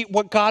 you see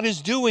what God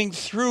is doing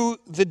through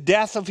the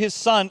death of his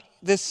son,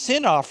 this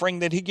sin offering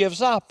that he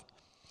gives up.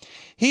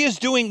 He is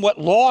doing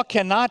what law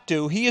cannot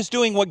do. He is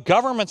doing what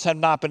governments have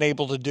not been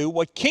able to do,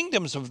 what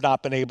kingdoms have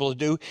not been able to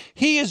do.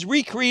 He is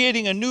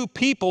recreating a new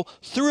people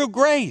through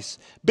grace,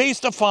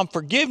 based upon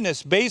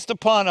forgiveness, based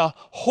upon a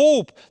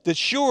hope that's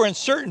sure and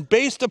certain,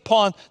 based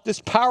upon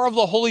this power of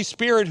the Holy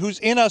Spirit who's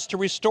in us to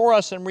restore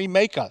us and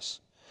remake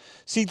us.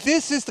 See,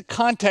 this is the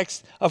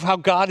context of how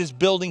God is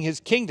building his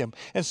kingdom.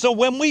 And so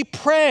when we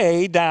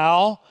pray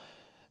now,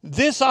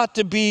 this ought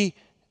to be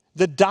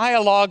the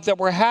dialogue that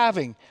we're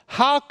having.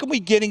 How can we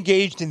get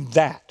engaged in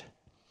that?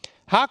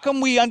 How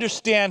can we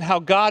understand how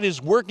God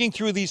is working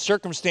through these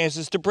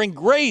circumstances to bring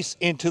grace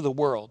into the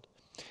world?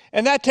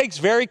 And that takes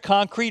very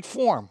concrete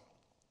form.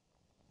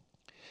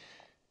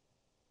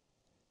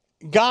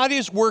 God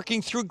is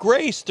working through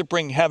grace to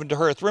bring heaven to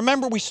earth.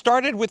 Remember, we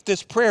started with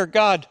this prayer,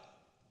 God,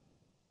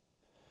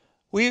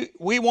 we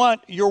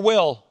want your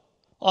will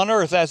on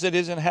earth as it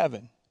is in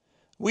heaven.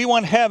 We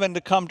want heaven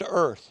to come to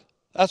earth.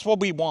 That's what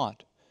we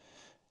want.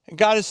 And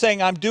God is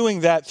saying, I'm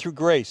doing that through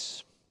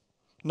grace.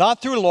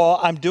 Not through law,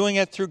 I'm doing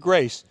it through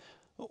grace.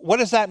 What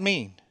does that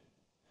mean?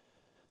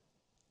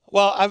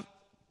 Well, I've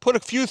put a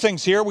few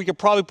things here. We could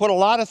probably put a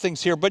lot of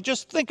things here, but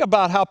just think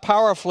about how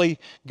powerfully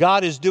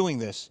God is doing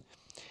this.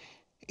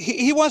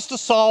 He wants to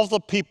solve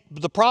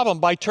the problem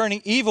by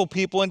turning evil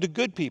people into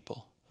good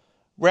people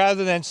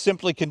rather than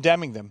simply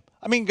condemning them.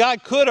 I mean,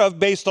 God could have,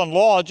 based on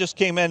law, just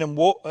came in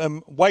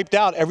and wiped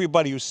out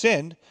everybody who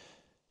sinned,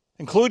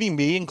 including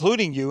me,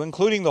 including you,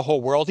 including the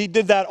whole world. He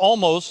did that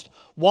almost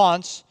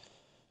once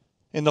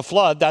in the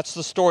flood. That's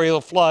the story of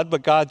the flood,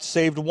 but God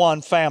saved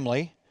one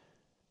family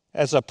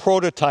as a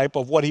prototype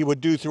of what he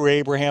would do through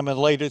Abraham and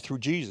later through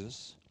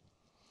Jesus.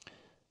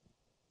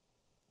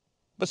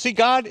 But see,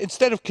 God,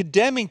 instead of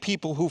condemning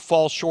people who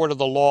fall short of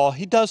the law,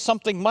 he does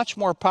something much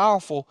more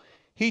powerful.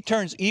 He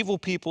turns evil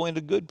people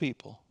into good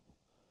people.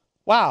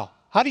 Wow,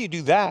 how do you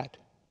do that?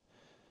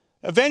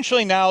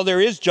 Eventually now there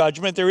is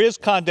judgment, there is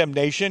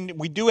condemnation.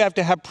 We do have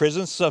to have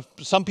prisons. So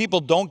some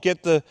people don't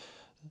get the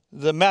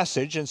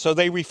message, and so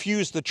they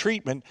refuse the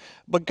treatment.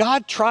 But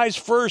God tries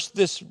first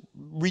this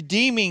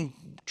redeeming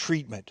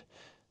treatment,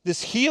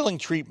 this healing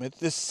treatment,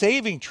 this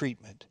saving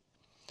treatment.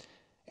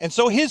 And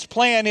so his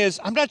plan is,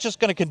 I'm not just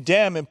going to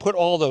condemn and put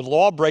all the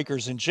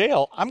lawbreakers in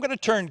jail. I'm going to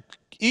turn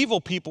evil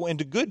people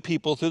into good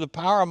people through the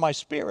power of my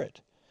Spirit.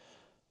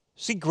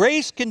 See,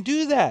 grace can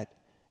do that.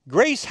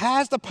 Grace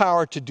has the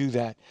power to do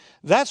that.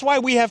 That's why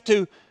we have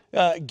to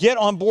get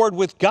on board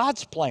with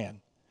God's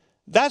plan.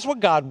 That's what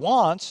God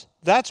wants.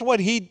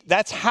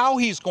 That's how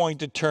he's going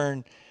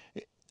to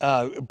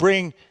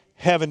bring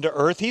heaven to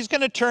earth. He's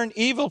going to turn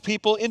evil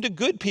people into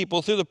good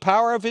people through the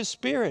power of his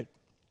Spirit.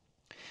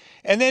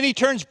 And then he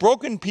turns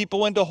broken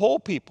people into whole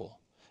people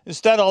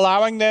instead of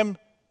allowing them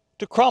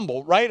to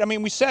crumble, right? I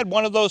mean, we said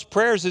one of those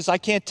prayers is, I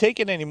can't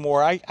take it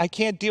anymore. I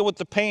can't deal with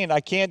the pain.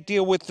 I can't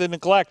deal with the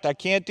neglect. I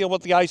can't deal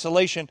with the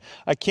isolation.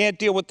 I can't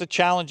deal with the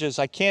challenges.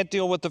 I can't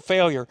deal with the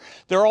failure.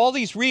 There are all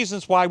these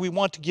reasons why we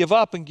want to give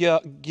up and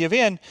give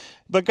in.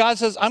 But God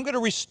says, I'm going to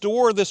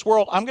restore this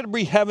world. I'm going to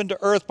bring heaven to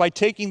earth by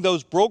taking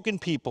those broken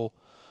people,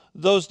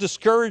 those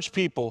discouraged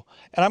people,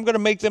 and I'm going to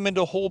make them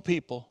into whole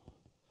people.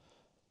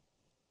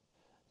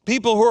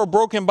 People who are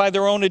broken by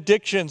their own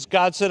addictions,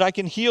 God said, I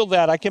can heal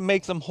that. I can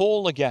make them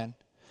whole again.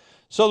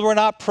 So we're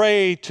not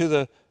prey to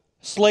the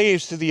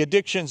slaves to the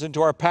addictions and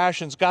to our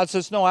passions. God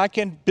says, no, I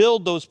can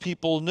build those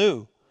people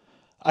new.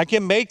 I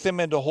can make them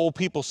into whole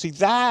people. See,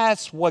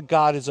 that's what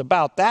God is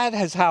about. That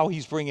is how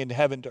he's bringing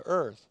heaven to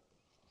earth.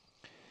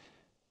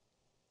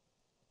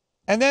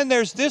 And then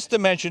there's this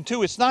dimension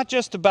too. It's not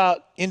just about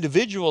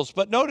individuals,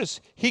 but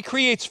notice he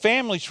creates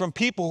families from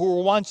people who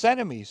were once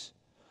enemies.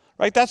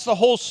 Right? That's the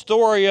whole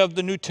story of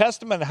the New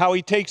Testament, how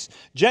he takes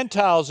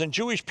Gentiles and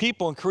Jewish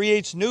people and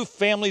creates new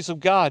families of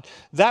God.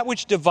 That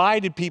which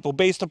divided people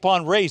based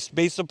upon race,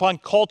 based upon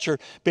culture,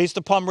 based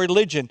upon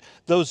religion,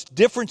 those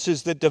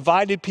differences that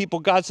divided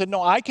people, God said,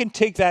 no, I can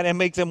take that and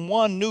make them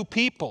one new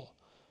people,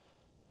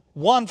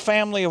 one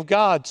family of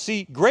God.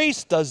 See,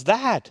 grace does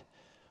that.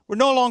 We're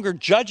no longer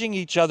judging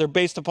each other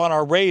based upon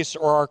our race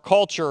or our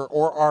culture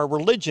or our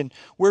religion.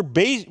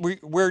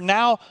 We're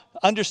now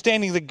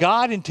understanding that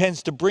God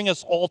intends to bring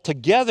us all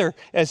together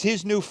as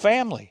his new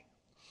family.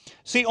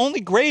 See, only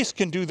grace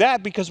can do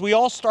that because we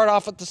all start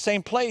off at the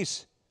same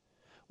place.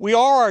 We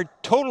all are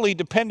totally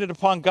dependent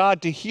upon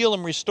God to heal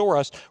and restore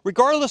us.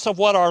 Regardless of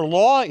what our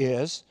law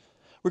is,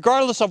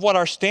 regardless of what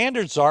our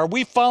standards are,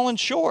 we've fallen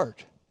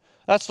short.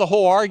 That's the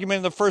whole argument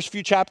in the first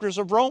few chapters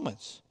of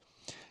Romans.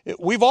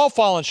 We've all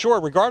fallen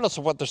short regardless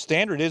of what the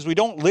standard is. We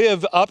don't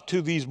live up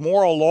to these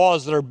moral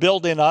laws that are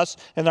built in us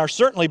and are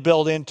certainly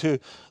built into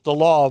the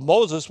law of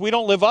Moses. We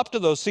don't live up to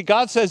those. See,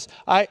 God says,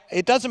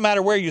 it doesn't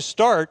matter where you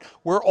start.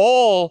 We're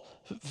all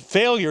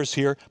failures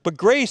here. But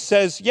grace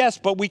says, yes,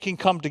 but we can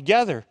come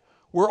together.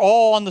 We're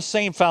all on the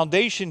same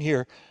foundation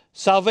here.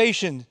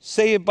 Salvation,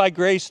 saved by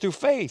grace through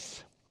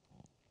faith.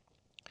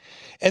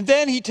 And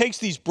then he takes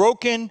these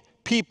broken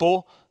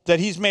people that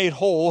he's made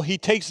whole. He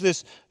takes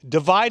this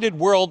divided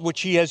world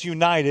which he has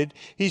united.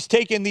 He's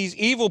taken these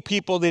evil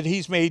people that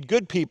he's made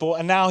good people,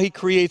 and now he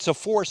creates a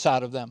force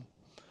out of them,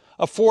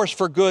 a force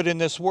for good in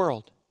this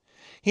world.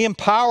 He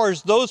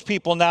empowers those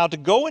people now to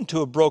go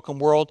into a broken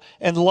world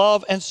and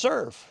love and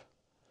serve.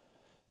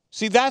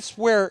 See, that's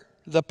where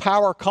the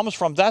power comes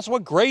from. That's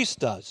what grace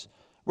does.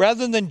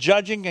 Rather than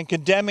judging and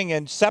condemning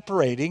and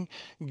separating,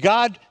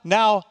 God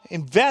now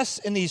invests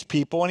in these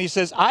people, and he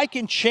says, I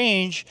can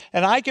change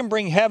and I can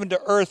bring heaven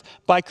to earth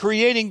by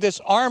creating this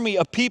army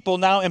of people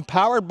now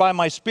empowered by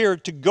my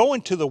Spirit to go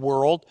into the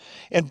world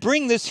and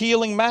bring this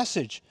healing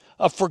message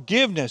of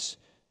forgiveness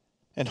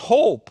and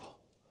hope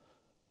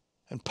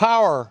and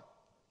power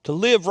to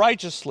live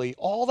righteously.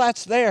 All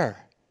that's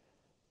there.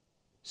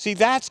 See,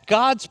 that's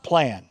God's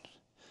plan.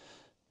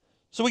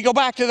 So we go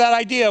back to that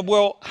idea,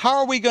 well, how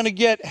are we going to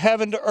get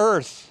heaven to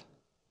earth?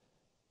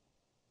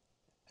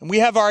 And we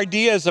have our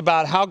ideas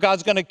about how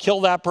God's going to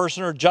kill that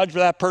person or judge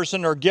that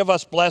person or give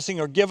us blessing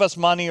or give us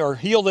money or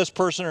heal this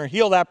person or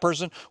heal that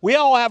person. We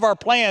all have our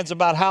plans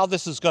about how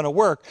this is going to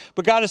work.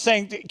 But God is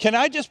saying, can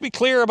I just be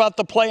clear about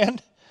the plan?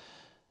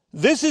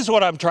 This is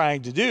what I'm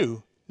trying to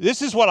do.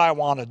 This is what I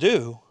want to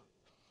do.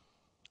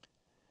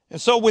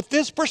 And so with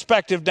this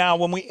perspective now,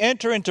 when we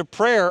enter into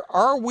prayer,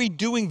 are we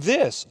doing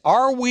this?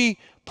 Are we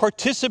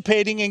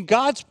participating in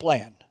God's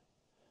plan?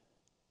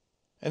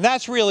 And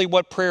that's really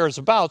what prayer is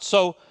about.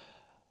 So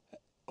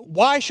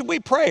why should we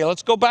pray?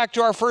 Let's go back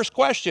to our first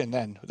question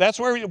then.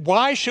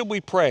 Why should we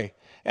pray?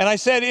 And I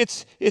said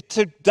it's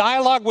a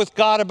dialogue with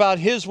God about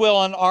his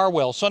will and our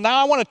will. So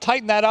now I want to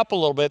tighten that up a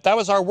little bit. That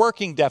was our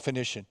working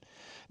definition.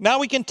 Now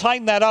we can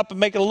tighten that up and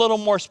make it a little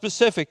more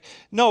specific.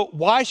 No,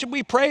 why should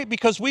we pray?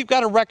 Because we've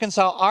got to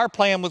reconcile our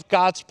plan with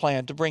God's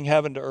plan to bring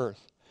heaven to earth.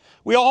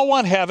 We all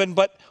want heaven,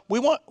 but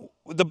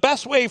the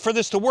best way for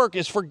this to work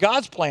is for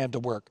God's plan to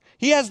work.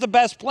 He has the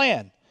best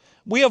plan.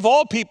 We of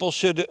all people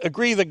should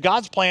agree that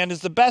God's plan is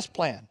the best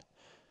plan.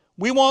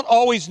 We won't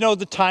always know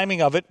the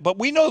timing of it, but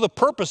we know the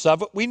purpose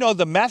of it. We know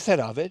the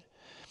method of it.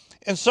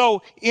 And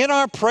so in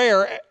our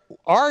prayer,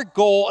 our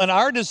goal and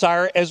our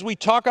desire as we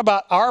talk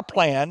about our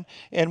plan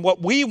and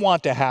what we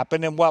want to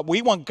happen and what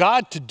we want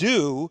God to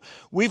do,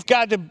 we've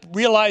got to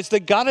realize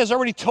that God has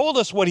already told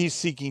us what he's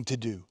seeking to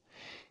do.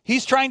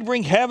 He's trying to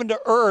bring heaven to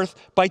earth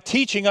by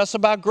teaching us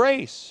about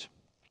grace.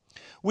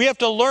 We have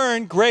to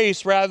learn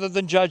grace rather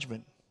than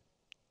judgment.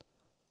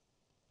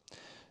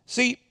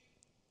 See,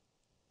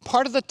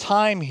 part of the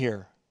time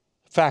here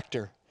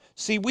factor.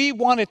 See, we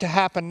want it to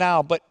happen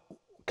now, but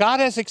God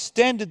has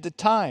extended the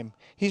time.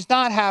 He's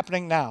not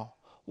happening now.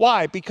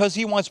 Why? Because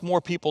he wants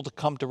more people to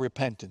come to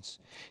repentance.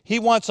 He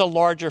wants a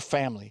larger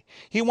family.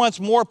 He wants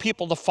more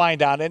people to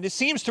find out. And it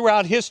seems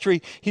throughout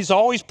history, he's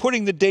always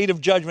putting the date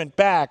of judgment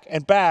back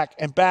and back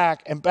and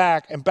back and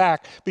back and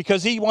back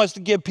because he wants to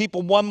give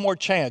people one more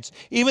chance.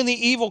 Even the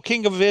evil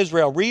king of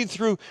Israel, read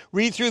through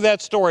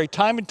that story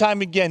time and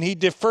time again. He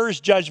defers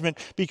judgment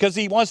because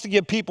he wants to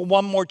give people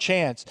one more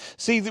chance.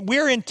 See,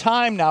 we're in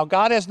time now.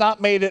 God has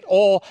not made it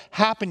all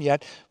happen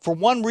yet. For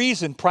one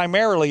reason,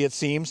 primarily it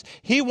seems,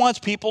 he wants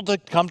people to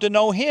come to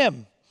know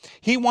him.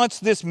 He wants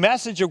this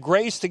message of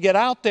grace to get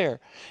out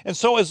there. And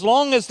so as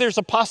long as there's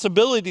a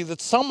possibility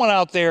that someone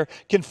out there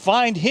can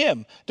find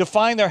him, to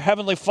find their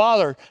heavenly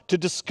Father, to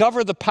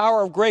discover the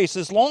power of grace,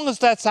 as long as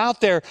that's out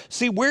there,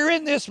 see, we're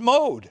in this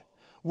mode.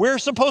 We're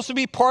supposed to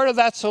be part of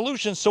that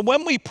solution. So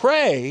when we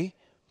pray,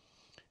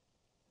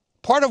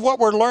 part of what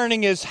we're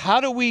learning is how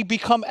do we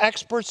become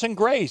experts in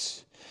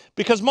grace?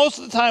 Because most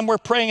of the time we're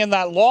praying in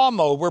that law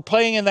mode. We're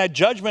praying in that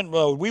judgment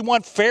mode. We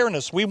want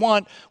fairness. We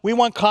want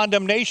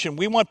condemnation.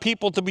 We want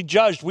people to be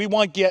judged. We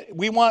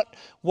want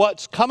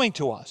what's coming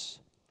to us.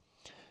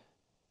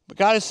 But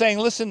God is saying,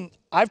 listen,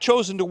 I've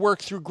chosen to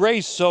work through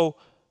grace. So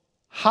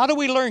how do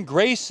we learn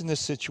grace in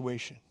this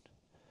situation?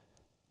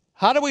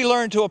 How do we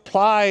learn to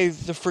apply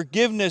the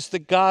forgiveness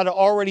that God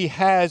already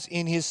has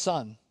in his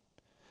Son?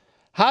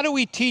 How do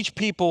we teach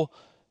people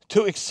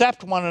to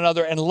accept one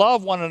another and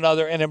love one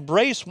another and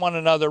embrace one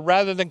another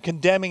rather than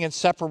condemning and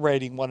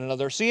separating one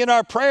another? See, in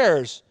our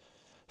prayers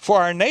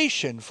for our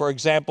nation, for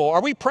example,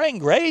 are we praying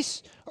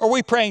grace or are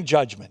we praying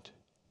judgment?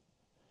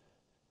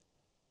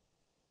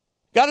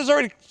 God has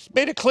already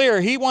made it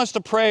clear he wants to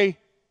pray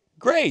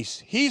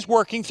grace. He's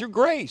working through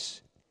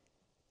grace.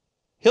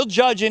 He'll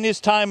judge in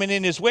his time and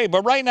in his way,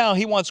 but right now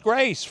he wants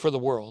grace for the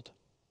world.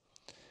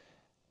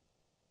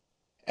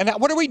 And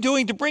what are we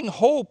doing to bring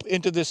hope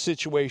into this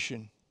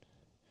situation?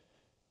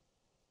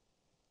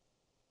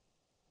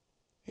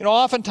 You know,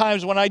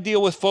 oftentimes when I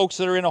deal with folks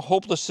that are in a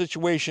hopeless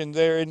situation,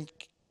 they're in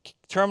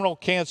terminal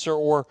cancer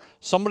or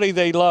somebody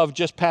they love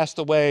just passed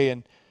away,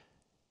 and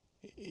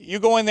you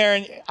go in there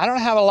and I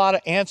don't have a lot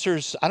of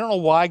answers. I don't know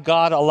why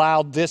God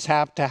allowed this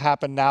to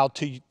happen now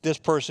to this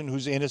person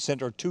who's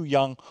innocent or too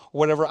young or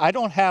whatever. I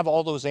don't have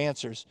all those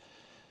answers.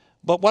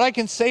 But what I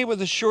can say with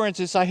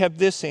assurance is I have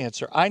this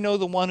answer. I know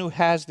the one who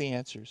has the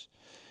answers.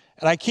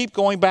 And I keep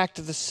going back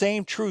to the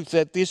same truth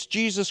that this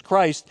Jesus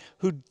Christ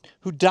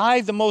who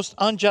died the most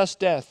unjust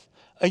death,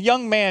 a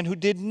young man who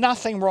did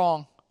nothing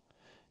wrong,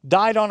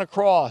 died on a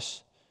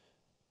cross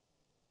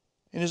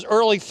in his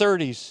early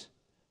 30s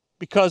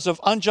because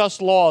of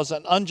unjust laws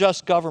and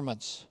unjust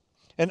governments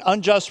and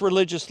unjust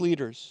religious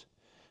leaders,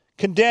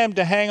 condemned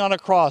to hang on a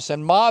cross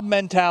and mob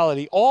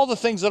mentality, all the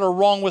things that are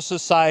wrong with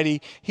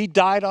society. He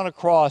died on a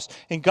cross,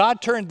 and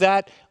God turned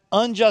that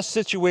unjust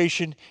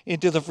situation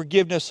into the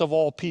forgiveness of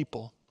all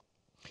people.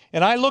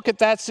 And I look at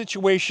that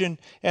situation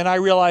and I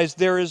realize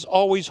there is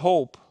always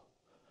hope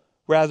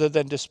rather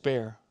than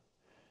despair.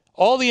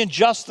 All the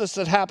injustice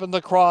that happened on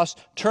the cross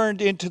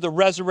turned into the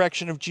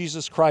resurrection of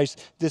Jesus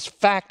Christ, this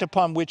fact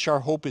upon which our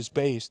hope is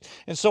based.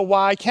 And so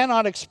while I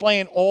cannot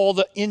explain all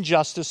the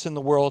injustice in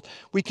the world,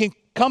 we can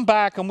come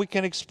back and we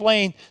can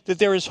explain that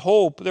there is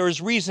hope. There is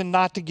reason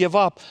not to give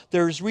up.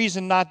 There is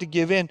reason not to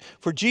give in.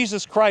 For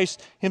Jesus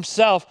Christ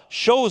himself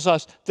shows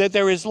us that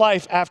there is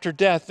life after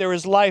death. There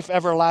is life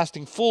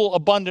everlasting, full,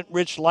 abundant,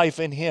 rich life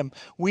in him.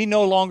 We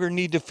no longer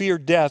need to fear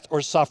death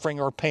or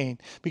suffering or pain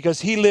because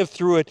he lived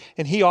through it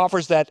and he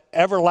offers that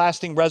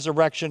everlasting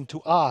resurrection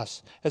to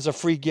us as a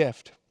free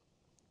gift.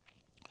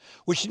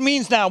 Which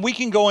means now we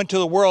can go into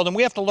the world and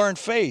we have to learn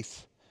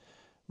faith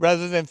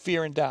rather than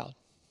fear and doubt.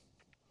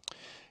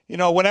 You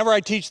know, whenever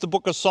I teach the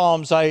book of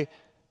Psalms, I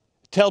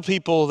tell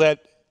people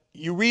that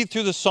you read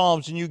through the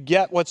Psalms and you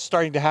get what's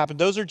starting to happen.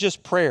 Those are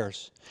just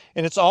prayers.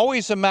 And it's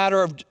always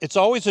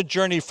a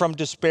journey from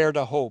despair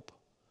to hope.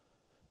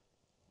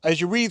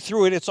 As you read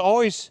through it, it's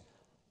always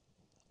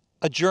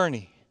a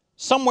journey.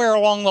 Somewhere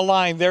along the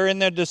line, they're in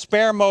the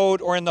despair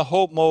mode or in the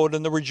hope mode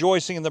and the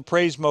rejoicing and the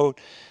praise mode.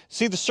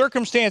 See, the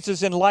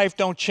circumstances in life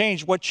don't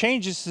change. What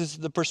changes is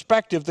the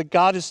perspective that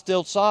God is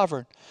still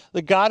sovereign,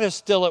 that God is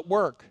still at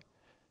work.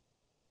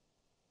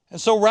 And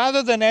so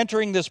rather than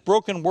entering this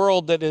broken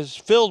world that is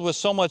filled with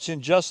so much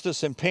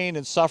injustice and pain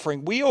and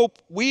suffering,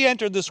 we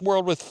enter this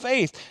world with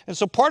faith. And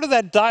so part of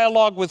that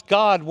dialogue with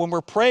God when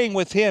we're praying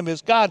with him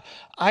is, God,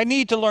 I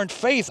need to learn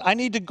faith. I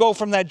need to go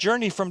from that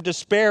journey from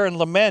despair and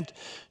lament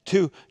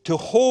to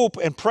hope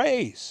and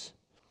praise.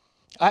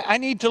 I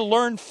need to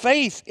learn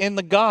faith in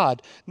the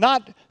God,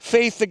 not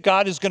faith that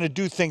God is going to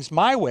do things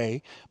my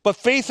way, but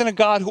faith in a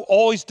God who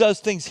always does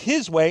things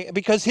his way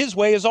because his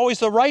way is always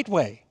the right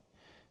way.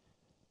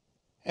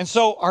 And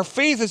so our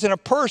faith is in a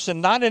person,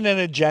 not in an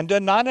agenda,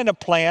 not in a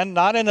plan,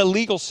 not in a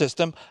legal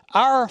system.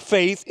 Our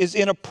faith is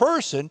in a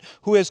person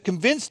who has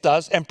convinced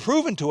us and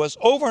proven to us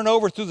over and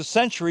over through the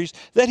centuries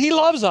that he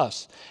loves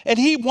us and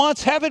he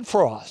wants heaven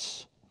for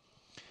us.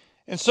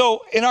 And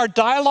so in our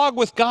dialogue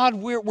with God,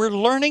 we're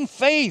learning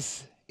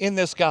faith in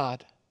this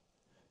God.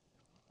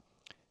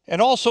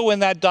 And also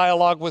in that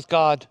dialogue with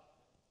God,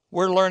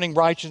 we're learning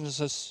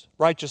righteousness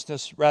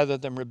rather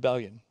than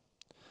rebellion.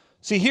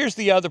 See, here's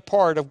the other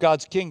part of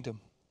God's kingdom.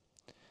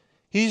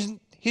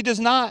 He does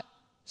not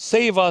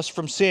save us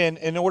from sin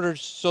in order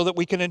so that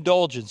we can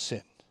indulge in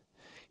sin.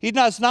 He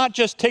does not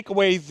just take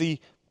away the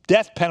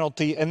death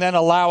penalty and then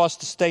allow us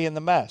to stay in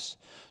the mess.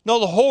 No,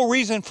 the whole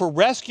reason for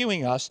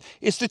rescuing us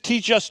is to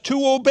teach us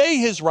to obey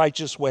his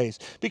righteous ways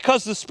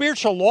because the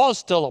spiritual laws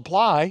still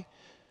apply.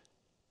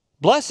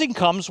 Blessing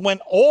comes when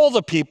all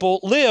the people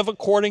live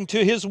according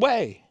to his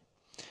way.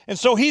 And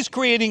so he's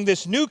creating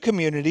this new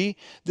community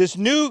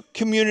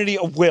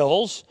of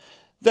wills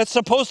that's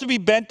supposed to be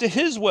bent to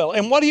his will.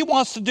 And what he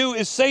wants to do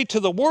is say to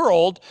the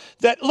world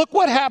that look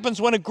what happens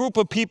when a group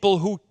of people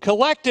who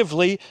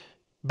collectively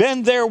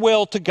bend their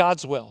will to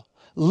God's will,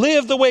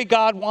 live the way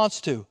God wants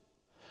to,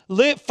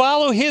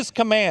 follow his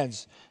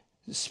commands,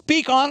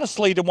 speak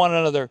honestly to one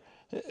another,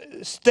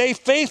 stay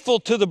faithful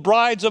to the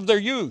brides of their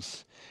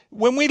youth.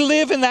 When we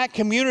live in that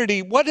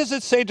community, what does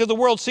it say to the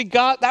world? See,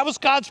 God, that was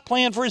God's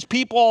plan for his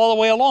people all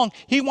the way along.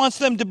 He wants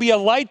them to be a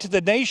light to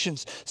the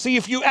nations. See,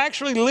 if you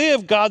actually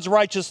live God's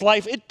righteous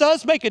life, it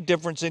does make a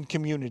difference in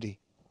community.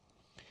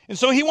 And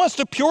so he wants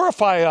to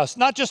purify us,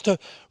 not just to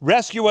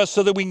rescue us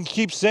so that we can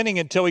keep sinning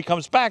until he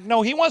comes back.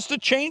 No, he wants to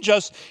change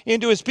us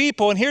into his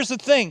people. And here's the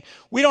thing.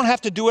 We don't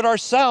have to do it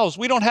ourselves.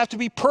 We don't have to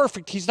be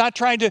perfect. He's not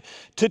trying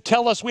to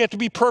tell us we have to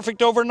be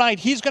perfect overnight.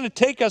 He's going to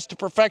take us to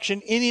perfection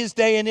in his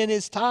day and in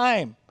his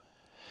time.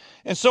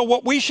 And so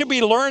what we should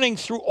be learning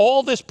through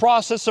all this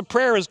process of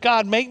prayer is,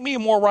 God, make me a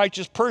more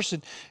righteous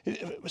person.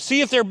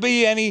 See if there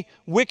be any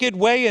wicked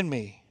way in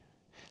me.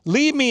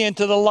 Lead me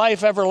into the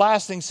life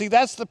everlasting. See,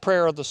 that's the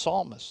prayer of the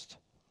psalmist.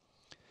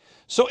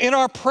 So in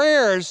our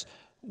prayers,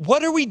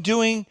 what are we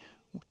doing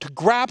to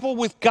grapple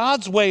with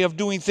God's way of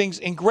doing things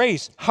in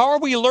grace? How are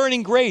we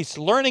learning grace,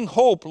 learning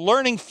hope,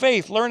 learning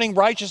faith, learning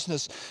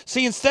righteousness?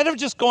 See, instead of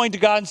just going to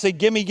God and say,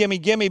 gimme, gimme,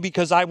 gimme,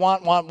 because I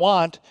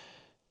want,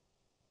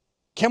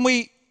 can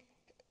we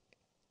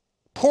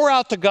pour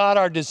out to God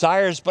our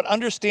desires, but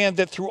understand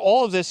that through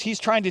all of this, he's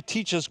trying to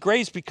teach us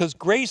grace because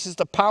grace is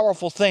the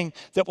powerful thing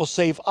that will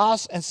save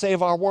us and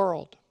save our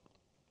world.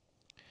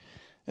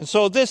 And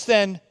so this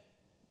then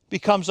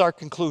becomes our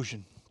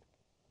conclusion.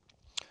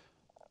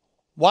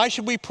 Why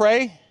should we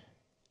pray?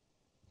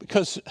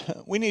 Because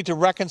we need to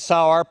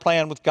reconcile our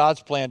plan with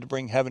God's plan to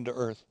bring heaven to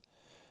earth.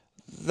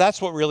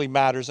 That's what really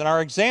matters. And our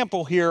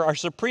example here, our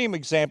supreme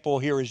example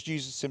here is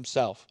Jesus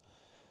himself.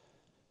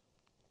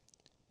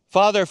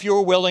 Father, if you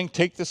are willing,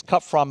 take this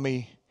cup from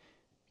me,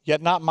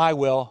 yet not my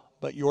will,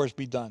 but yours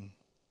be done.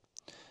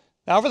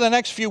 Now, over the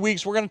next few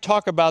weeks, we're going to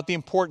talk about the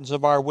importance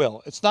of our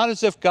will. It's not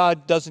as if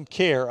God doesn't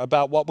care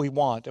about what we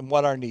want and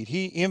what our need.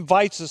 He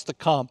invites us to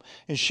come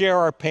and share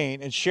our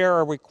pain and share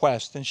our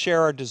requests and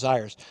share our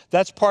desires.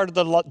 That's part of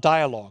the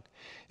dialogue.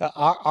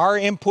 Our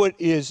input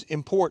is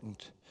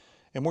important.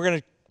 And we're going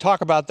to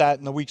talk about that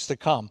in the weeks to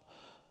come.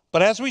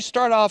 But as we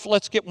start off,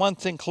 let's get one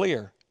thing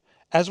clear.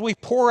 As we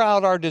pour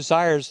out our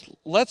desires,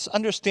 let's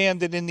understand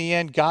that in the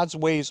end, God's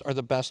ways are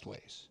the best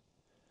ways.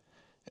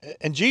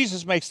 And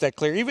Jesus makes that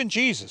clear. Even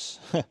Jesus,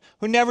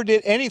 who never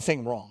did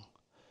anything wrong,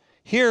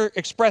 here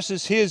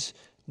expresses his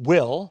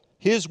will.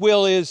 His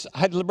will is,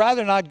 I'd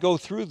rather not go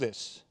through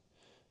this.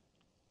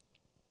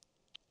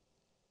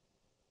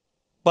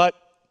 But,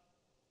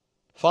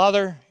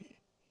 Father,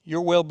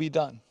 your will be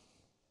done.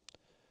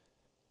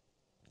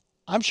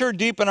 I'm sure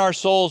deep in our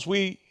souls,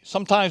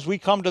 sometimes we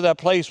come to that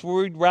place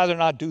where we'd rather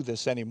not do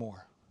this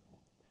anymore.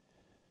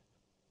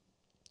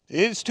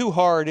 It's too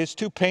hard. It's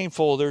too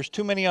painful. There's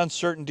too many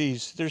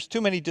uncertainties. There's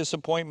too many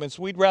disappointments.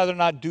 We'd rather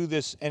not do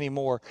this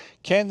anymore.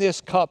 Can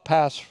this cup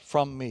pass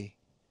from me?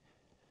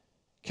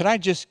 Can I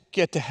just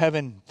get to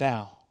heaven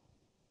now?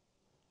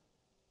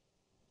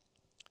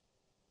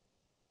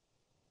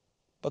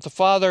 But the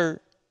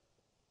Father,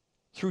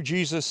 through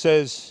Jesus,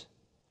 says,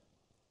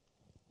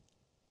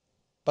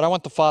 but I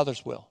want the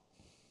Father's will.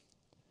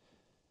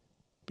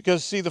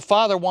 Because, see, the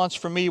Father wants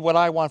for me what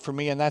I want for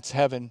me, and that's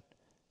heaven.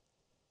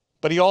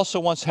 But he also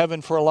wants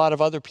heaven for a lot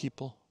of other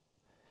people.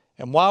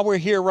 And while we're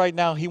here right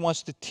now, he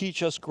wants to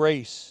teach us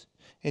grace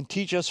and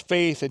teach us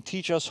faith and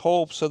teach us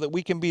hope so that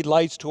we can be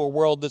lights to a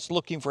world that's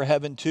looking for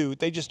heaven too.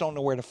 They just don't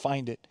know where to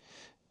find it.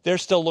 They're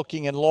still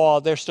looking in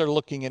law. They're still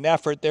looking in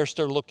effort. They're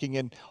still looking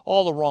in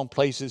all the wrong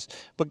places.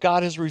 But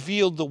God has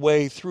revealed the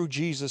way through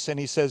Jesus, and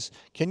he says,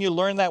 can you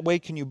learn that way?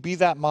 Can you be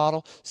that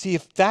model? See,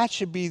 if that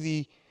should be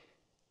the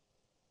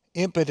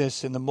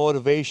impetus and the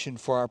motivation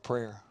for our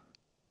prayer.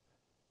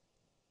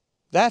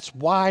 That's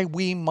why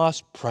we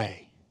must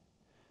pray.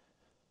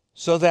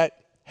 So that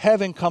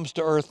heaven comes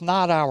to earth,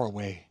 not our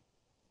way,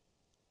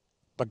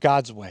 but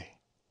God's way.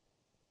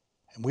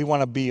 And we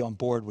want to be on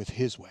board with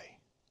his way.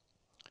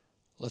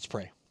 Let's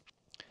pray.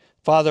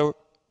 Father,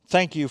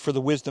 thank you for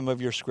the wisdom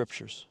of your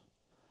scriptures.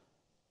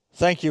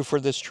 Thank you for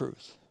this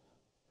truth.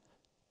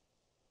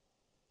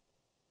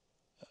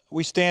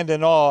 We stand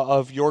in awe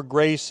of your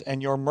grace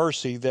and your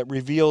mercy that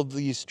revealed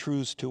these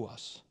truths to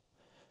us.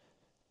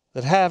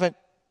 You haven't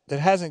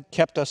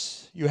kept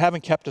us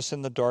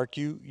in the dark.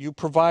 You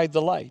provide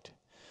the light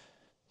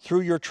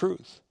through your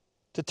truth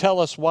to tell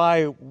us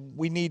why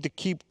we need to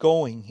keep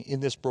going in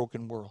this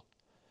broken world.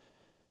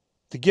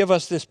 To give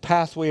us this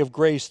pathway of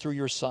grace through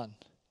your Son.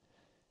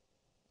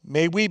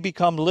 May we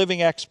become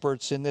living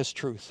experts in this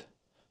truth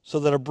so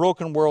that a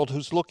broken world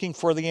who's looking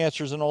for the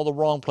answers in all the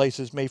wrong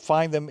places may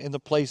find them in the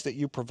place that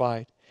you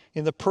provide,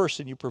 in the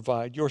person you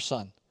provide, your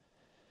Son.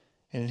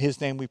 And in his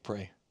name we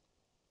pray.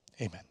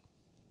 Amen.